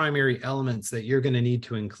the primary elements that you're going to need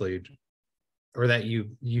to include, or that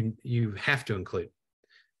you have to include.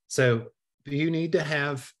 So you need to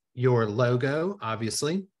have your logo,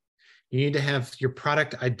 obviously. You need to have your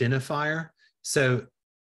product identifier. So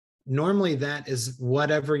normally that is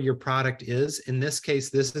whatever your product is. In this case,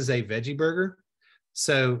 this is a veggie burger.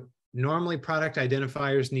 So normally product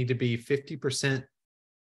identifiers need to be 50%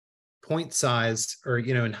 point size, or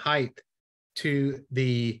in height, to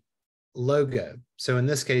the logo. So in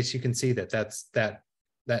this case, you can see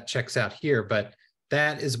that checks out here, but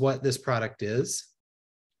that is what this product is.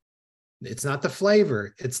 It's not the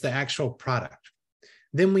flavor, it's the actual product.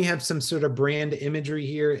 Then we have some sort of brand imagery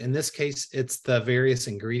here. In this case, it's the various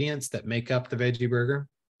ingredients that make up the veggie burger.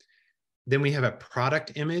 Then we have a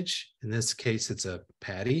product image. In this case, it's a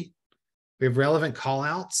patty. We have relevant call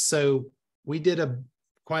outs. So we did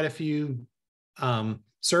quite a few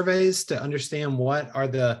surveys to understand what are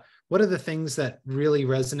the things that really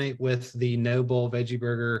resonate with the Noble veggie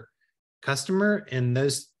burger customer. And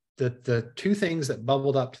the two things that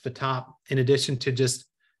bubbled up to the top, in addition to just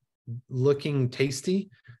looking tasty,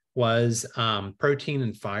 was protein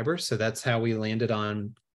and fiber. So that's how we landed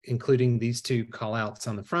on including these two call outs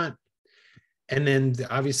on the front. And then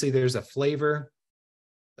obviously there's a flavor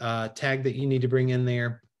tag that you need to bring in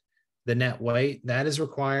there. The net weight, that is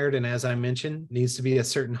required. And as I mentioned, needs to be a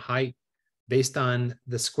certain height based on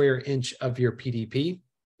the square inch of your PDP.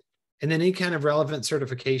 And then any kind of relevant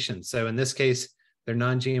certification. So in this case, they're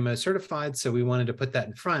non-GMO certified. So we wanted to put that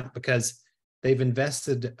in front because they've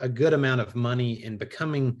invested a good amount of money in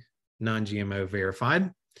becoming non-GMO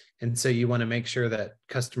verified. And so you want to make sure that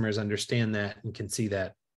customers understand that and can see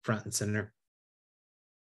that front and center.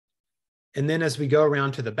 And then as we go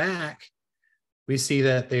around to the back, we see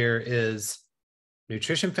that there is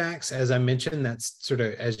nutrition facts. As I mentioned, that's sort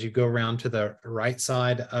of as you go around to the right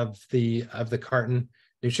side of the carton,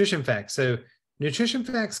 nutrition facts. So nutrition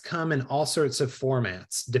facts come in all sorts of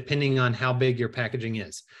formats, depending on how big your packaging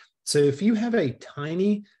is. So if you have a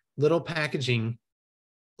tiny little packaging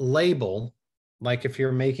label, like if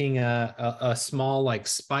you're making a small like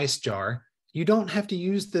spice jar, you don't have to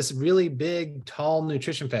use this really big, tall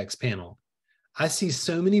nutrition facts panel. I see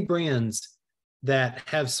so many brands that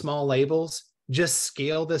have small labels just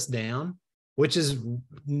scale this down, which is,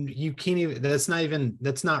 you can't even,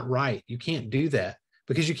 that's not right. You can't do that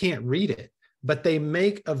because you can't read it, but they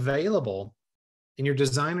make available, and your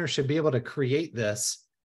designer should be able to create this,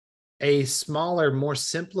 a smaller, more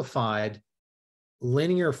simplified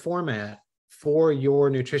linear format for your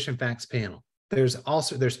nutrition facts panel. There's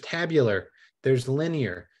tabular, there's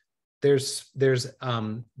linear, there's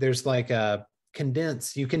like a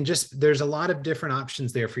condense. You can there's a lot of different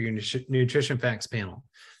options there for your nutrition facts panel.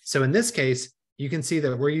 So in this case, you can see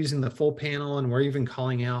that we're using the full panel, and we're even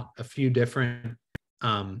calling out a few different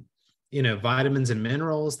vitamins and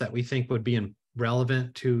minerals that we think would be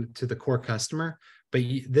relevant to the core customer. But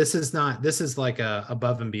this is like a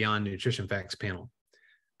above and beyond nutrition facts panel.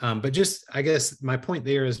 But just, I guess my point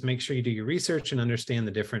there is make sure you do your research and understand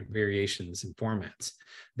the different variations and formats.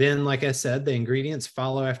 Then, like I said, the ingredients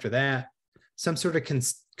follow after that. Some sort of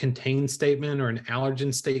contain statement or an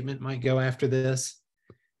allergen statement might go after this.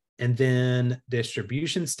 And then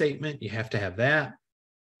distribution statement, you have to have that.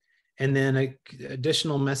 And then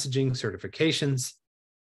additional messaging certifications.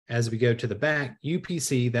 As we go to the back,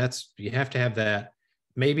 UPC, you have to have that.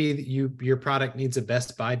 Maybe your product needs a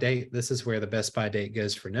best by date. This is where the best by date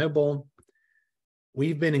goes for Noble.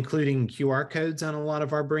 We've been including QR codes on a lot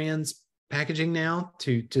of our brands packaging now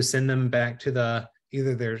to send them back to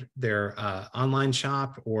either their online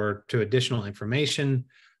shop or to additional information,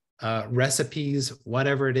 recipes,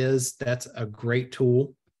 whatever it is. That's a great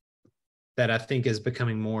tool that I think is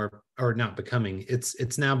becoming more, or not becoming,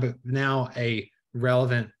 it's now a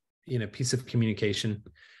relevant, piece of communication.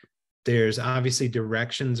 There's obviously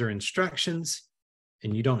directions or instructions,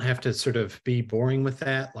 and you don't have to sort of be boring with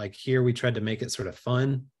that. Like here, we tried to make it sort of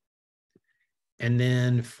fun. And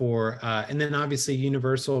then and then obviously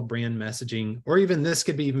universal brand messaging, or even this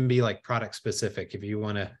could even be like product specific if you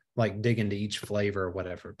want to like dig into each flavor or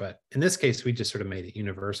whatever. But in this case, we just sort of made it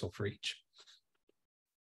universal for each.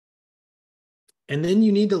 And then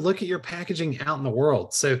you need to look at your packaging out in the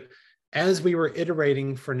world. So as we were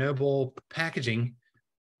iterating for Noble packaging,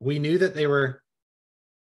 we knew that they were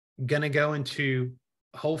going to go into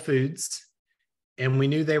Whole Foods, and we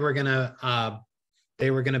knew they were going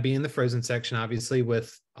to be in the frozen section, obviously,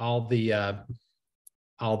 with all the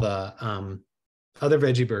other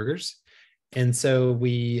veggie burgers. And so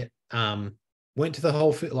we went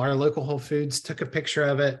to our local Whole Foods, took a picture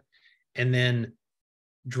of it, and then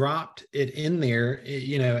dropped it in there,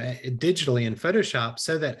 digitally in Photoshop,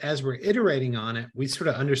 so that as we're iterating on it, we sort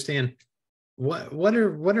of understand what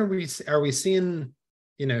are we seeing,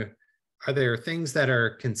 are there things that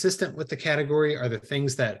are consistent with the category? Are there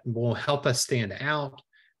things that will help us stand out?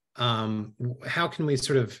 How can we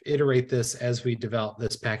sort of iterate this as we develop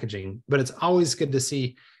this packaging? But it's always good to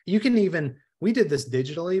see. We did this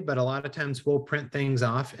digitally, but a lot of times we'll print things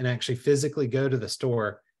off and actually physically go to the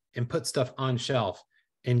store and put stuff on shelf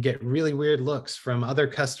and get really weird looks from other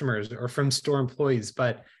customers or from store employees.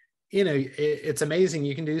 But it's amazing.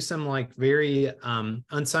 You can do some like very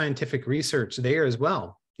unscientific research there as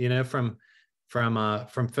well, from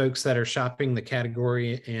folks that are shopping the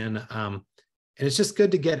category. And it's just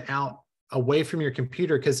good to get out away from your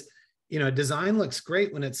computer, because design looks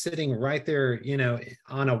great when it's sitting right there,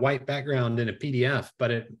 on a white background in a PDF,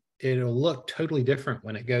 but it'll look totally different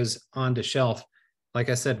when it goes onto shelf, like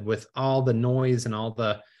I said, with all the noise and all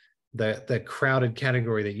the crowded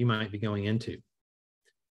category that you might be going into.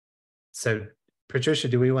 So, Patricia,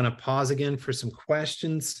 do we want to pause again for some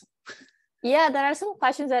questions? Yeah, there are some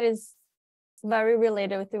questions that is very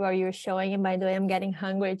related with what you were showing. And by the way, I'm getting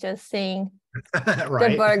hungry just seeing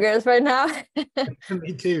right. the burgers right now.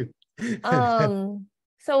 Me too.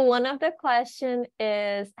 So one of the question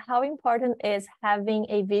is, how important is having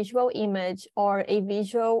a visual image or a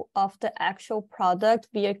visual of the actual product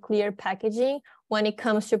via clear packaging when it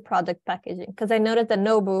comes to product packaging? Because I noticed the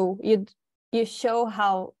Noble, you show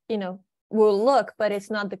how, will look, but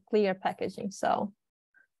it's not the clear packaging. So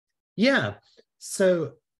yeah.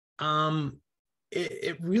 So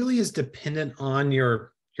it really is dependent on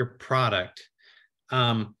your product.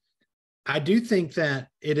 I do think that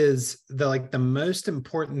it is the most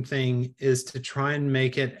important thing is to try and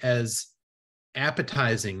make it as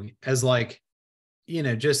appetizing as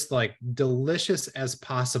just like delicious as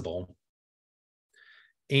possible.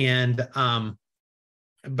 And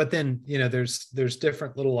but then there's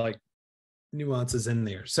different little like nuances in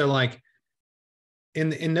there. So like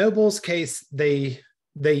in Noble's case, they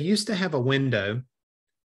used to have a window,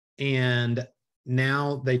 and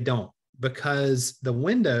now they don't, because the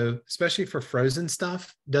window, especially for frozen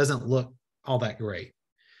stuff, doesn't look all that great.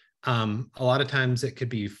 A lot of times it could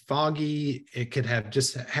be foggy. It could have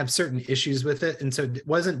certain issues with it. And so it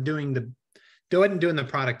wasn't doing the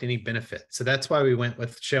product any benefit. So that's why we went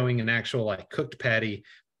with showing an actual like cooked patty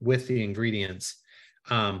with the ingredients.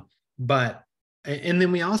 And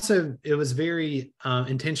then we also, it was very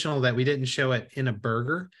intentional that we didn't show it in a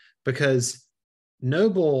burger, because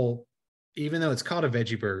Noble, even though it's called a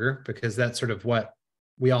veggie burger, because that's sort of what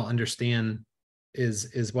we all understand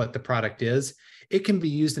is what the product is, it can be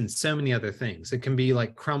used in so many other things. It can be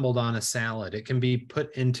like crumbled on a salad. It can be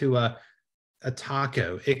put into a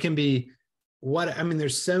taco. It can be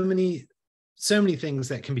there's so many things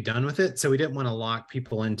that can be done with it. So we didn't want to lock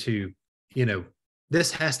people into,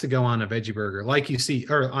 this has to go on a veggie burger, like you see,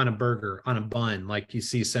 or on a burger, on a bun, like you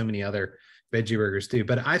see so many other veggie burgers do.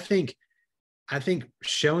 But I think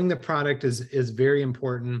showing the product is very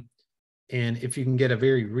important. And if you can get a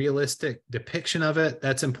very realistic depiction of it,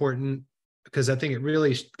 that's important, because I think it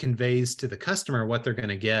really conveys to the customer what they're going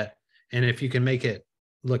to get. And if you can make it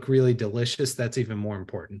look really delicious, that's even more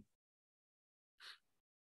important.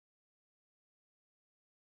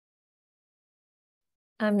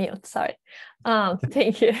 I'm mute, sorry.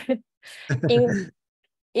 Thank you.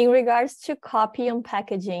 In regards to copy and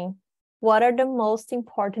packaging, what are the most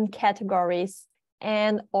important categories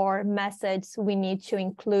and or messages we need to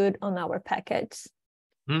include on our package?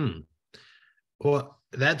 Well,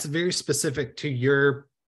 that's very specific to your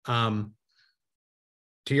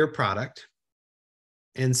product.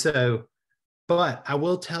 And so, but I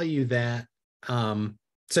will tell you that,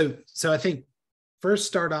 so I think first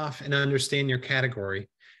start off and understand your category,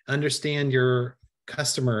 understand your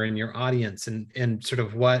customer and your audience, and sort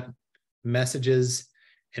of what messages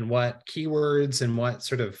and what keywords and what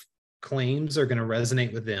sort of claims are going to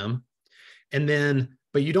resonate with them. And then,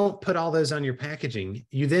 but you don't put all those on your packaging.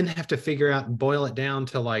 You then have to figure out and boil it down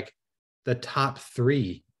to like the top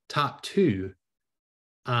two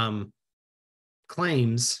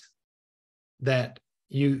claims that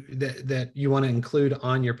you want to include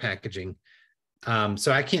on your packaging.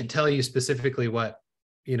 So I can't tell you specifically what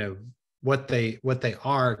they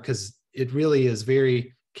are, because it really is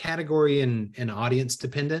very category and audience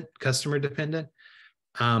dependent, customer dependent.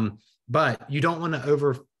 But you don't want to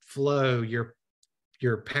overflow your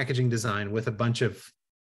packaging design with a bunch of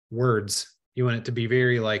words. You want it to be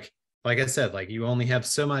very like I said, like you only have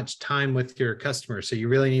so much time with your customer, so you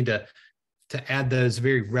really need to add those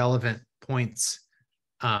very relevant points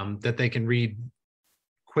that they can read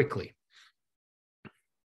quickly.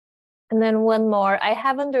 And then one more. I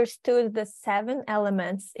have understood the 7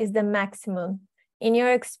 elements is the maximum. In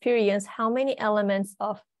your experience, how many elements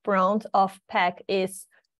of front of pack is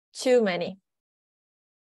too many?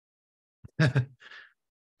 Let's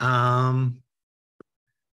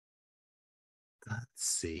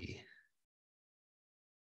see.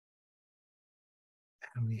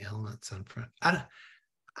 How many elements on front? I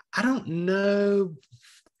don't know.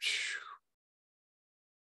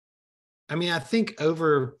 I mean, I think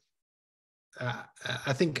over that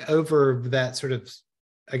sort of,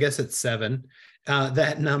 I guess it's 7,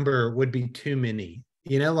 that number would be too many,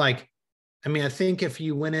 like, I mean, I think if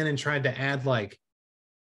you went in and tried to add like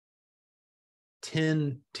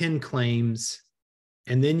 10 claims,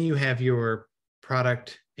 and then you have your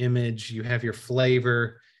product image, you have your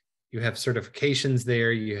flavor, you have certifications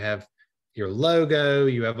there, you have your logo,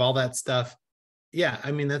 you have all that stuff. Yeah,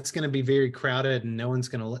 I mean, that's going to be very crowded and no one's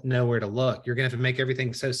going to know where to look. You're going to have to make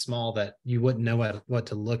everything so small that you wouldn't know what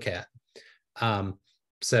to look at.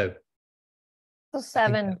 So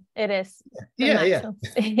 7 it is. Yeah.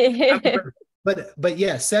 But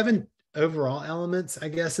yeah, 7 overall elements, I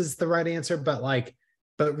guess, is the right answer.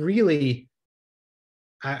 But really,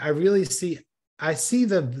 I see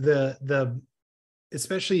the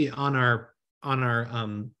especially on our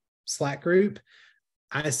Slack group,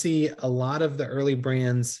 I see a lot of the early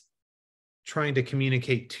brands trying to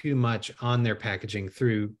communicate too much on their packaging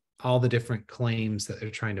through all the different claims that they're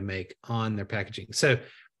trying to make on their packaging. So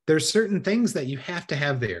there's certain things that you have to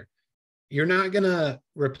have there. You're not going to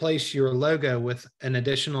replace your logo with an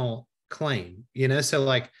additional claim, so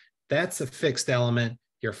like that's a fixed element.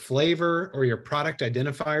 Your flavor or your product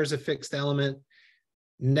identifier is a fixed element.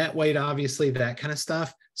 Net weight, obviously, that kind of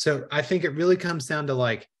stuff. So I think it really comes down to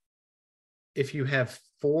like, if you have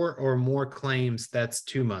 4 or more claims, that's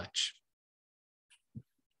too much.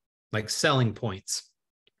 Like selling points,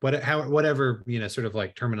 whatever, sort of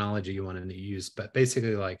like terminology you want to use, but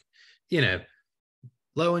basically like,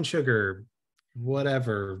 low in sugar,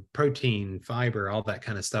 whatever, protein, fiber, all that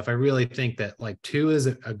kind of stuff. I really think that like 2 is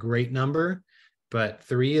a great number, but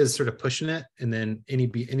 3 is sort of pushing it. And then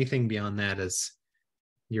anything beyond that is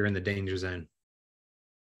you're in the danger zone.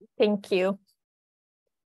 Thank you.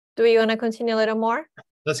 Do we want to continue a little more?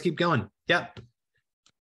 Let's keep going. Yep.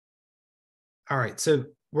 All right. So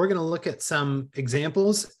we're going to look at some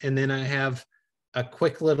examples, and then I have a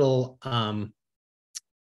quick little offer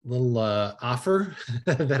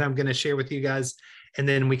that I'm going to share with you guys, and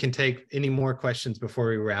then we can take any more questions before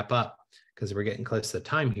we wrap up, because we're getting close to the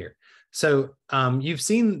time here. So you've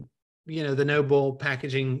seen the Noble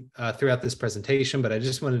packaging throughout this presentation, but I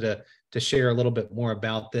just wanted to share a little bit more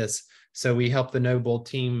about this. So we helped the Noble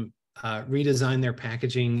team redesign their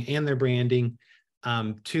packaging and their branding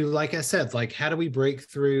to, like I said, like, how do we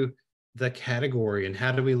break through the category, and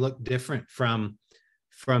how do we look different from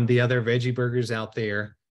the other veggie burgers out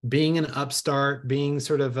there, being an upstart, being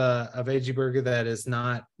sort of a veggie burger that is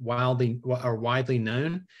not widely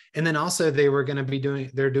known. And then also they're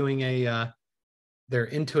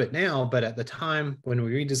into it now, but at the time when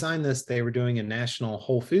we redesigned this, they were doing a national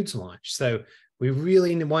Whole Foods launch. So we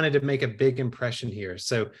really wanted to make a big impression here.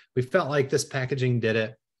 So we felt like this packaging did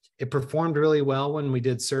it. It performed really well when we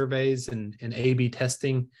did surveys and A/B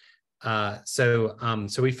testing. So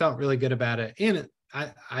we felt really good about it. And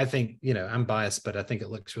I think, I'm biased, but I think it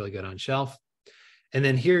looks really good on shelf. And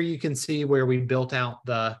then here you can see where we built out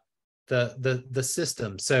the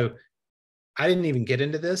system. So I didn't even get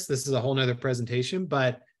into this. This is a whole nother presentation,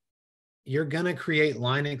 but you're going to create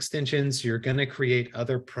line extensions. You're going to create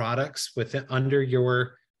other products under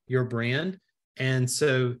your brand. And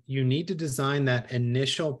so you need to design that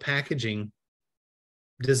initial packaging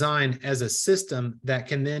design as a system that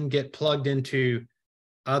can then get plugged into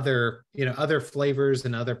other, other flavors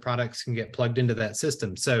and other products can get plugged into that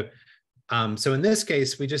system. So, so in this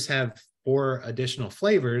case, we just have 4 additional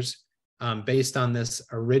flavors based on this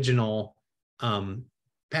original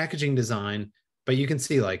packaging design. But you can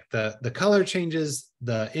see like the color changes,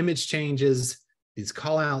 the image changes, these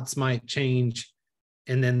call outs might change,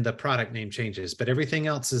 and then the product name changes, but everything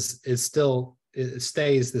else is still, it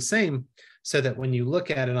stays the same, so that when you look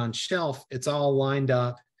at it on shelf, it's all lined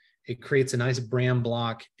up. It creates a nice brand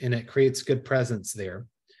block, and it creates good presence there.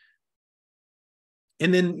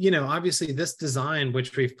 And then, obviously this design,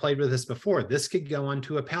 which we've played with this before, this could go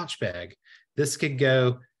onto a pouch bag. This could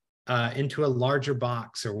go into a larger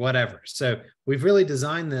box or whatever. So we've really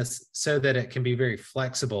designed this so that it can be very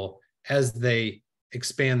flexible as they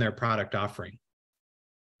expand their product offering.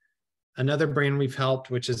 Another brand we've helped,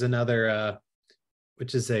 which is another,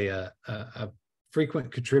 which is a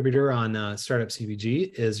frequent contributor on Startup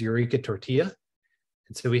CPG, is Eureka Tortilla.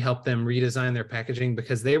 And so we helped them redesign their packaging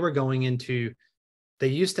because they were going into, they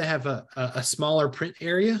used to have a smaller print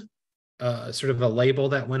area, sort of a label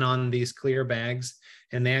that went on these clear bags,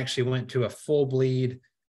 and they actually went to a full bleed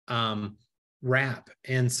wrap.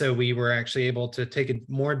 And so we were actually able to take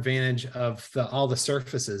more advantage of all the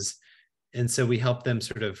surfaces. And so we helped them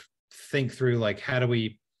sort of think through, like, how do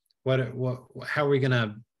we, how are we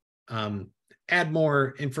going to add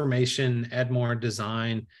more information, add more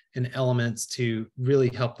design and elements to really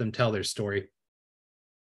help them tell their story,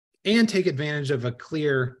 and take advantage of a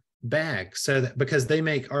clear bag, so that, because they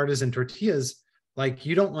make artisan tortillas, like,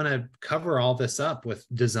 you don't want to cover all this up with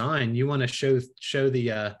design. You want to show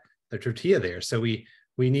the tortilla there. So we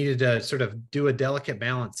needed to sort of do a delicate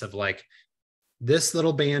balance of, like, this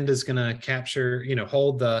little band is going to capture,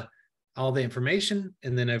 hold all the information,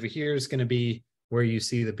 and then over here is going to be where you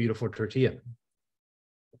see the beautiful tortilla.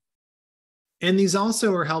 And these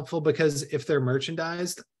also are helpful because if they're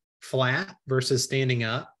merchandised flat versus standing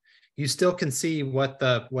up, you still can see what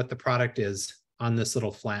the product is on this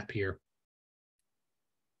little flap here.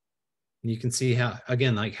 You can see how,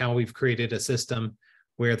 again, like how we've created a system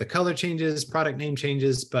where the color changes, product name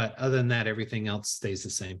changes, but other than that, everything else stays the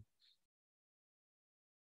same.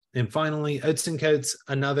 And finally, Oats & Coats,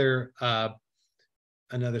 another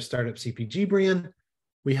startup CPG brand.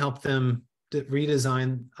 We helped them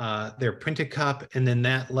redesign their printed cup, and then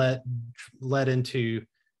that led into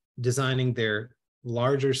designing their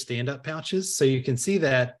larger stand-up pouches. So you can see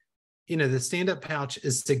that, the stand-up pouch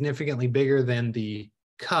is significantly bigger than the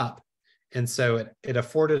cup. And so it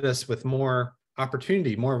afforded us with more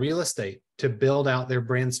opportunity, more real estate to build out their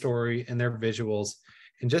brand story and their visuals,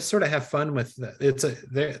 and just sort of have fun with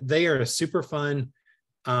it. They are a super fun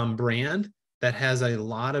brand that has a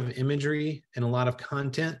lot of imagery and a lot of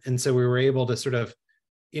content. And so we were able to sort of,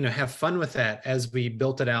 have fun with that as we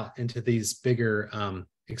built it out into these bigger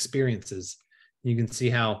experiences. You can see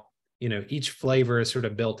how, each flavor is sort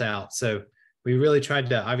of built out. So we really tried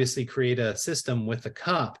to obviously create a system with the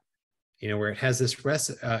cup, where it has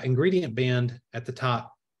this ingredient band at the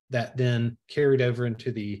top that then carried over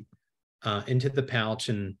into the pouch.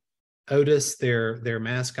 And Otis, their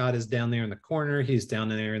mascot, is down there in the corner. He's down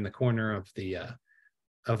there in the corner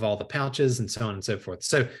of all the pouches, and so on and so forth.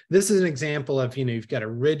 So this is an example of, you've got a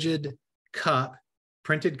rigid cup,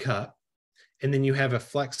 printed cup, and then you have a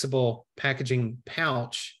flexible packaging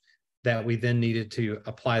pouch that we then needed to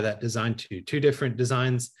apply that design to. 2 different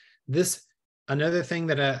designs. Another thing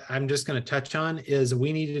that I'm just going to touch on is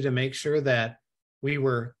we needed to make sure that we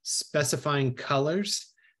were specifying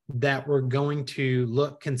colors that were going to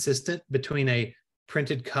look consistent between a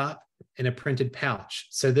printed cup and a printed pouch.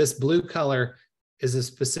 So this blue color is a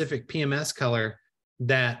specific PMS color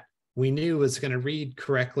that we knew was going to read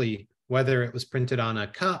correctly, whether it was printed on a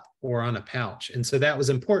cup or on a pouch. And so that was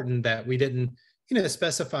important that we didn't,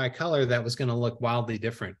 specify a color that was going to look wildly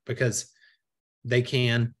different, because they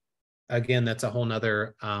can. Again, that's a whole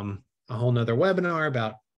nother webinar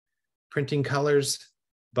about printing colors.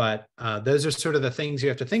 But those are sort of the things you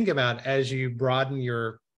have to think about as you broaden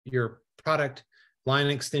your product line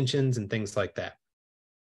extensions and things like that.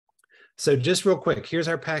 So just real quick, here's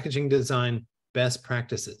our packaging design best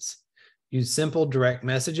practices. Use simple, direct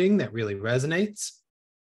messaging that really resonates.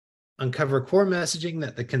 Uncover core messaging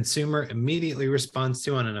that the consumer immediately responds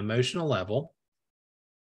to on an emotional level.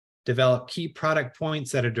 Develop key product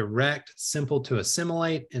points that are direct, simple to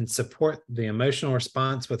assimilate, and support the emotional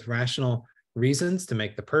response with rational reasons to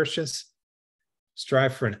make the purchase.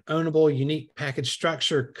 Strive for an ownable, unique package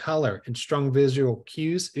structure, color, and strong visual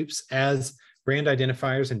cues, as brand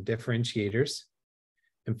identifiers and differentiators.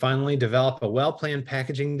 And finally, develop a well-planned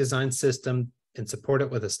packaging design system and support it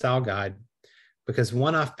with a style guide. because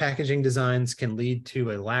one-off packaging designs can lead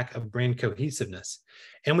to a lack of brand cohesiveness.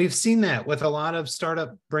 And we've seen that with a lot of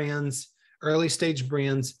startup brands, early stage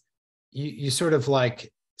brands. You sort of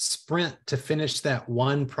like sprint to finish that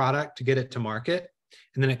one product to get it to market.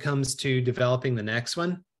 And then it comes to developing the next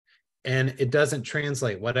one. And it doesn't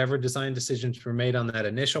translate. Whatever design decisions were made on that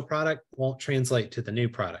initial product won't translate to the new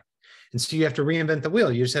product. And so you have to reinvent the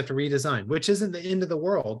wheel. You just have to redesign, which isn't the end of the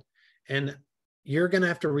world. And you're going to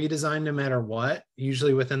have to redesign no matter what.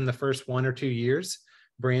 Usually within the first 1 or 2 years,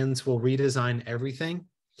 brands will redesign everything.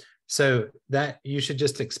 So that you should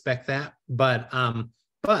just expect that. But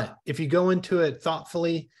if you go into it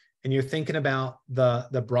thoughtfully and you're thinking about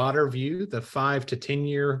the broader view, the 5 to 10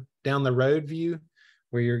 year down the road view,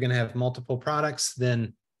 where you're going to have multiple products,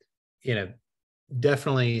 then,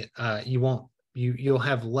 definitely you'll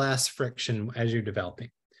have less friction as you're developing.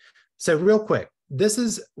 So real quick, this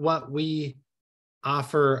is what we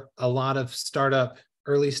offer a lot of startup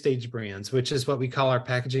early stage brands, which is what we call our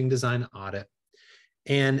packaging design audit.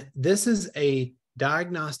 And this is a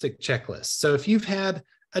diagnostic checklist. So if you've had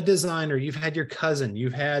a designer, you've had your cousin,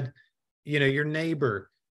 you've had, your neighbor,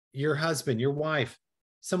 your husband, your wife,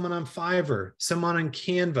 someone on Fiverr, someone on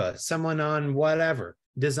Canva, someone on whatever,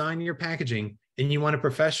 design your packaging, and you want a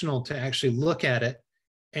professional to actually look at it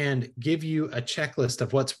and give you a checklist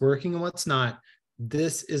of what's working and what's not,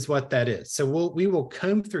 this is what that is. So we will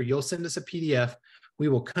comb through, you'll send us a PDF, we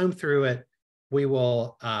will comb through it, we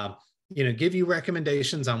will give you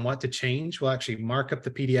recommendations on what to change. We'll actually mark up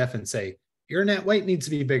the PDF and say, your net weight needs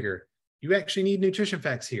to be bigger. You actually need nutrition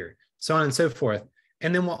facts here, so on and so forth.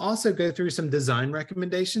 And then we'll also go through some design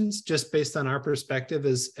recommendations just based on our perspective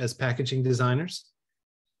as packaging designers.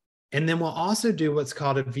 And then we'll also do what's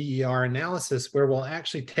called a VER analysis, where we'll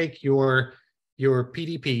actually take your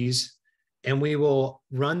PDPs and we will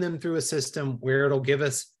run them through a system where it'll give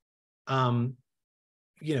us some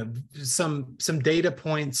data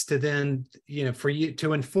points to then, for you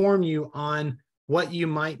to inform you on what you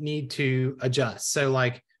might need to adjust. So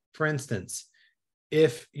like, for instance,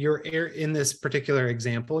 if you're in this particular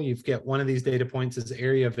example, you've got one of these data points as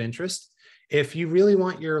area of interest. If you really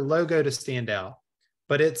want your logo to stand out,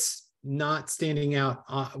 but it's not standing out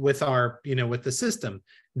with our, with the system,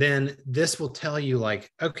 then this will tell you like,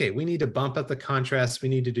 okay, we need to bump up the contrast. We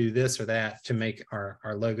need to do this or that to make our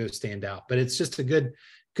logo stand out. But it's just a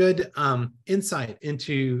good insight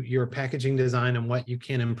into your packaging design and what you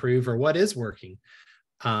can improve or what is working.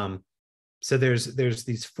 So there's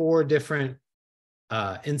these 4 different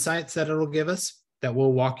insights that it'll give us that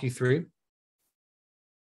we'll walk you through.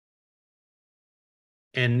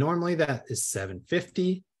 And normally that is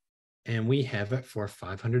 $750, and we have it for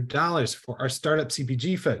 $500 for our startup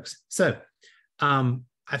CPG folks. So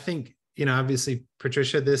I think, obviously,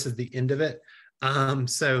 Patricia, this is the end of it.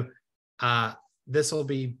 This will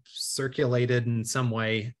be circulated in some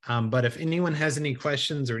way. But if anyone has any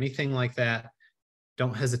questions or anything like that,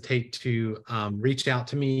 don't hesitate to reach out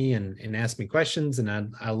to me and ask me questions.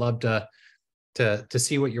 And I love to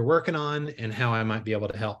see what you're working on and how I might be able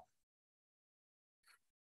to help.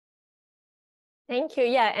 Thank you.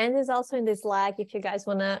 Yeah, Andy's also in this Slack if you guys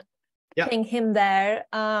want to ping him there.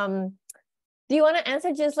 Do you want to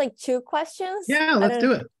answer just like 2 questions? Yeah, let's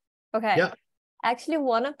do it. Okay. Yeah. Actually,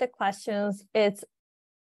 one of the questions is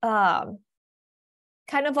kind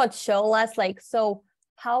of what show us so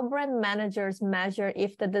how brand managers measure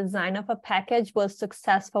if the design of a package was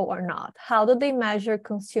successful or not? How do they measure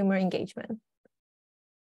consumer engagement?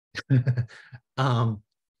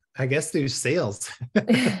 I guess through sales.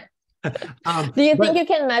 Do you think you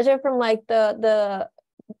can measure from like the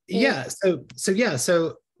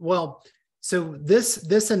So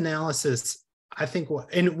this analysis, I think,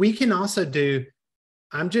 and we can also do,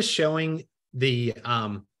 I'm just showing the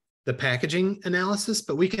packaging analysis,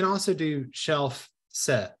 but we can also do shelf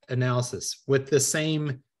set analysis with these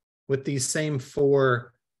same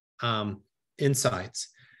 4 insights.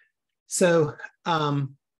 So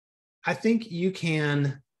I think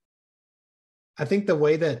the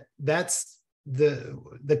way that's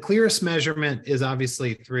the clearest measurement is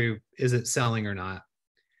obviously through, is it selling or not?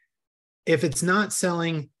 If it's not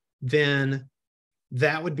selling, then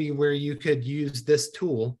that would be where you could use this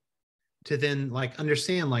tool to then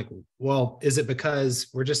understand well, is it because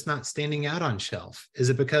we're just not standing out on shelf? Is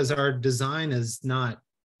it because our design is not,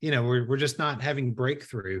 we're just not having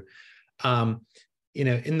breakthrough? In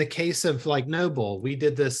the case of Noble, we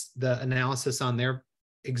did the analysis on their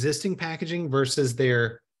existing packaging versus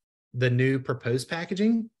the new proposed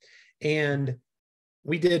packaging. And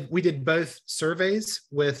we did both surveys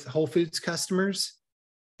with Whole Foods customers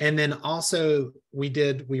And then also we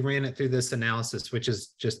ran it through this analysis, which is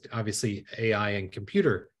just obviously AI and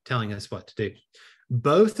computer telling us what to do.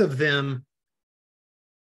 Both of them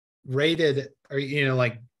rated, or,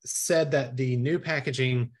 like said that the new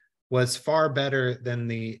packaging was far better than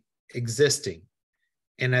the existing.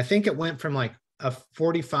 And I think it went from like a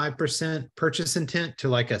 45% purchase intent to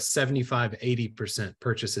like a 75-80%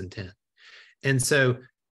 purchase intent. And so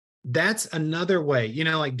that's another way,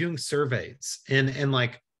 like doing surveys and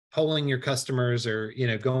like polling your customers, or,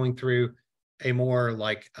 going through a more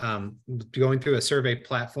like going through a survey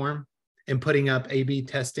platform and putting up A/B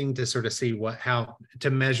testing to sort of see how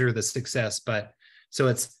to measure the success. But so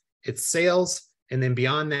it's sales. And then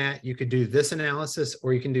beyond that, you could do this analysis,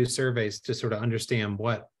 or you can do surveys to sort of understand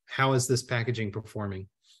how is this packaging performing.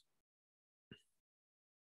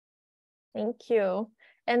 Thank you.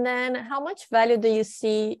 And then how much value do you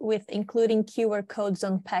see with including QR codes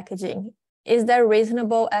on packaging? Is there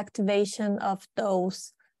reasonable activation of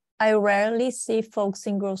those? I rarely see folks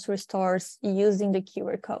in grocery stores using the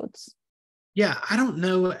QR codes. Yeah, I don't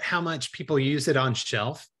know how much people use it on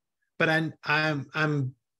shelf, but I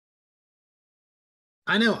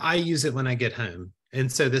know I use it when I get home.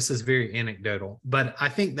 And so this is very anecdotal, but I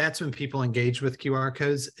think that's when people engage with QR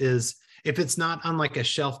codes, is if it's not on like a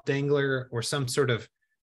shelf dangler or some sort of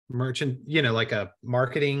merchant, like a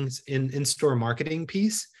marketing in-store marketing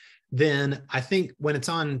piece, then I think when it's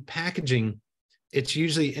on packaging, it's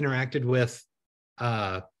usually interacted with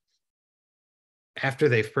after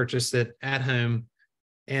they've purchased it at home.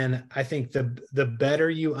 And I think the better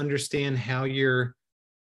you understand how your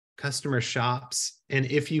customer shops, and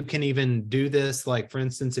if you can even do this, like for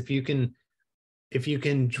instance, if you can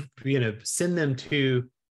send them to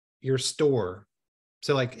your store.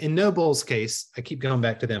 So like in Noble's case, I keep going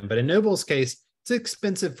back to them, but in Noble's case, it's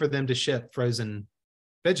expensive for them to ship frozen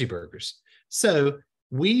veggie burgers. So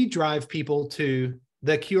we drive people to,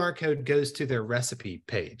 the QR code goes to their recipe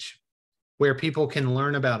page, where people can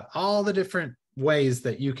learn about all the different ways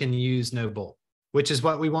that you can use Noble, which is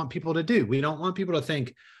what we want people to do. We don't want people to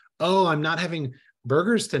think, oh, I'm not having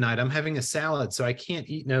burgers tonight, I'm having a salad, so I can't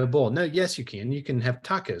eat Noble. No, yes, you can. You can have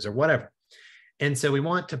tacos or whatever. And so we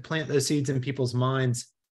want to plant those seeds in people's minds.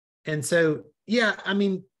 And so, yeah, I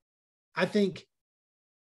mean, I think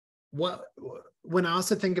when I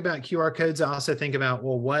also think about QR codes, I also think about,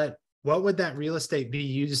 well, what would that real estate be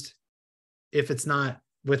used if it's not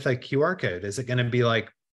with a QR code? Is it going to be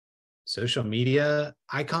like social media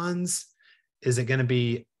icons? Is it going to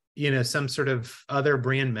be, some sort of other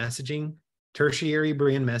brand messaging, tertiary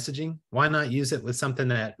brand messaging? Why not use it with something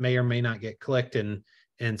that may or may not get clicked and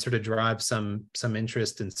sort of drive some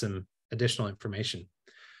interest and some additional information?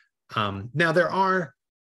 Now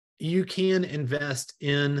you can invest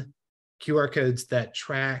in QR codes that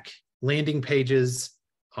track landing pages,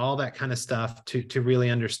 all that kind of stuff to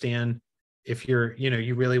really understand if you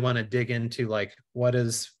really want to dig into like,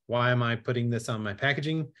 why am I putting this on my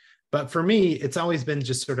packaging? But for me, it's always been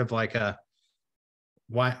just sort of like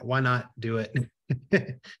why not do it?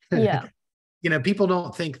 Yeah. People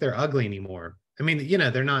don't think they're ugly anymore. I mean,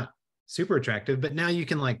 they're not super attractive, but now you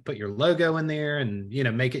can like put your logo in there and,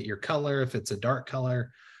 make it your color if it's a dark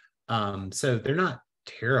color. So they're not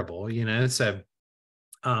terrible, so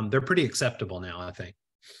they're pretty acceptable now, I think.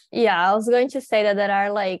 Yeah, I was going to say that there are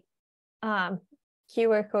like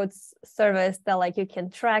QR codes service that like you can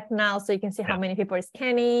track now, so you can see how many people are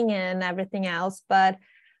scanning and everything else. But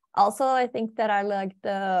also I think that are like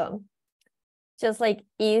the just like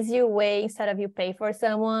easier way, instead of you pay for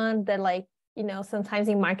someone, that like, sometimes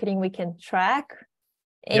in marketing we can track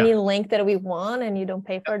any link that we want, and you don't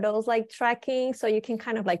pay for those like tracking, so you can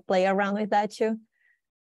kind of like play around with that too.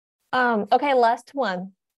 Okay, last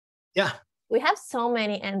one. Yeah, we have so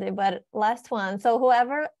many, Andy, but last one. So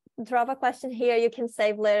whoever drop a question here, you can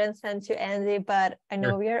save later and send to Andy, but I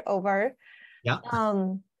know we are over. Yeah.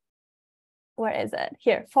 Where is it?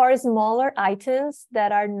 Here. For smaller items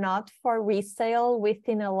that are not for resale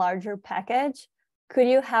within a larger package, could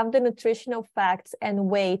you have the nutritional facts and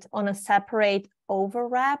weight on a separate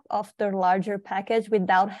overwrap of the larger package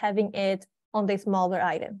without having it on the smaller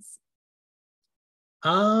items?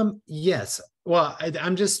 Yes. Well,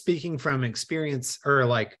 I'm just speaking from experience, or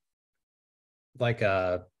like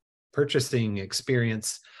a purchasing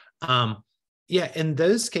experience. Yeah, in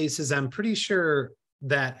those cases, I'm pretty sure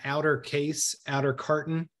that outer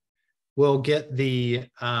carton will get the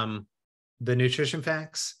nutrition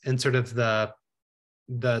facts and sort of the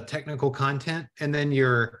technical content, and then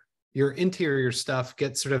your interior stuff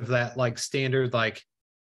gets sort of that like standard, like,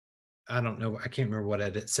 I don't know, I can't remember what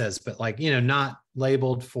it says, but like, not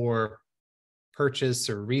labeled for purchase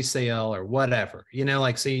or resale or whatever,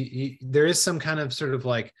 like, so there is some kind of sort of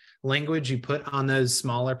like language you put on those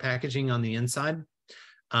smaller packaging on the inside.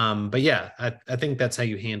 But yeah, I think that's how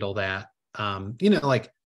you handle that.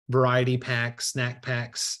 Like variety packs, snack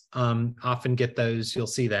packs, often get those, you'll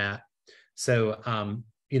see that. So,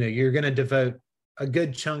 you're going to devote a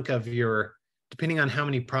good chunk of your, depending on how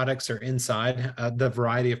many products are inside, the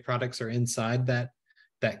variety of products are inside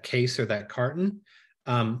that case or that carton,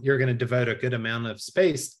 you're going to devote a good amount of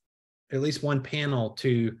space, at least one panel,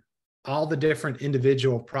 to all the different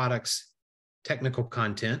individual products, technical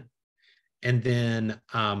content. And then,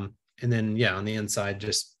 yeah, on the inside,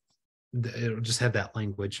 it'll just have that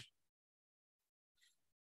language.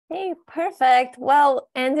 Hey, perfect. Well,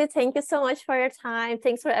 Andy, thank you so much for your time.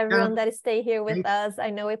 Thanks for everyone that stay here with us. I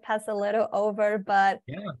know we passed a little over, but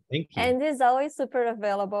yeah, thank you. Andy is always super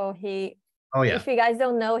available. If you guys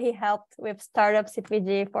don't know, he helped with Startup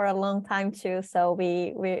CPG for a long time too. So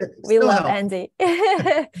we love Andy.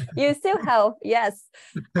 You still help, yes.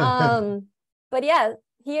 But yeah,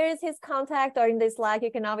 here is his contact, or in the Slack,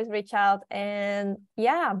 you can always reach out. And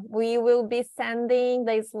yeah, we will be sending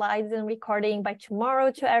the slides and recording by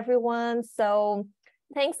tomorrow to everyone. So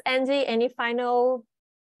thanks, Andy. Any final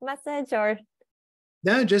message or?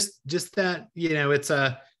 No, just that,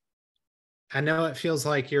 I know it feels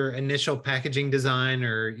like your initial packaging design,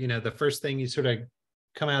 or, the first thing you sort of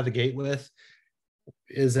come out of the gate with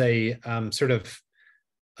is a sort of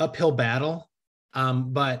uphill battle.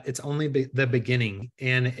 But it's only the beginning,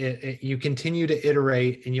 and you continue to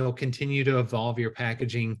iterate, and you'll continue to evolve your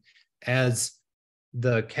packaging as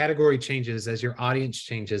the category changes, as your audience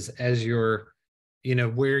changes, as your,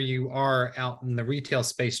 where you are out in the retail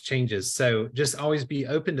space changes. So just always be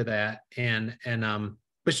open to that, and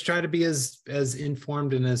but try to be as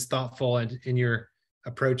informed and as thoughtful in your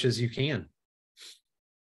approach as you can.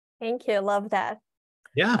 Thank you. Love that.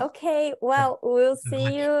 Yeah. Okay. Well, we'll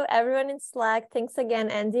see you everyone in Slack. Thanks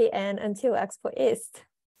again, Andy, and until Expo East.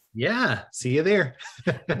 Yeah. See you there.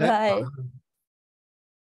 Bye.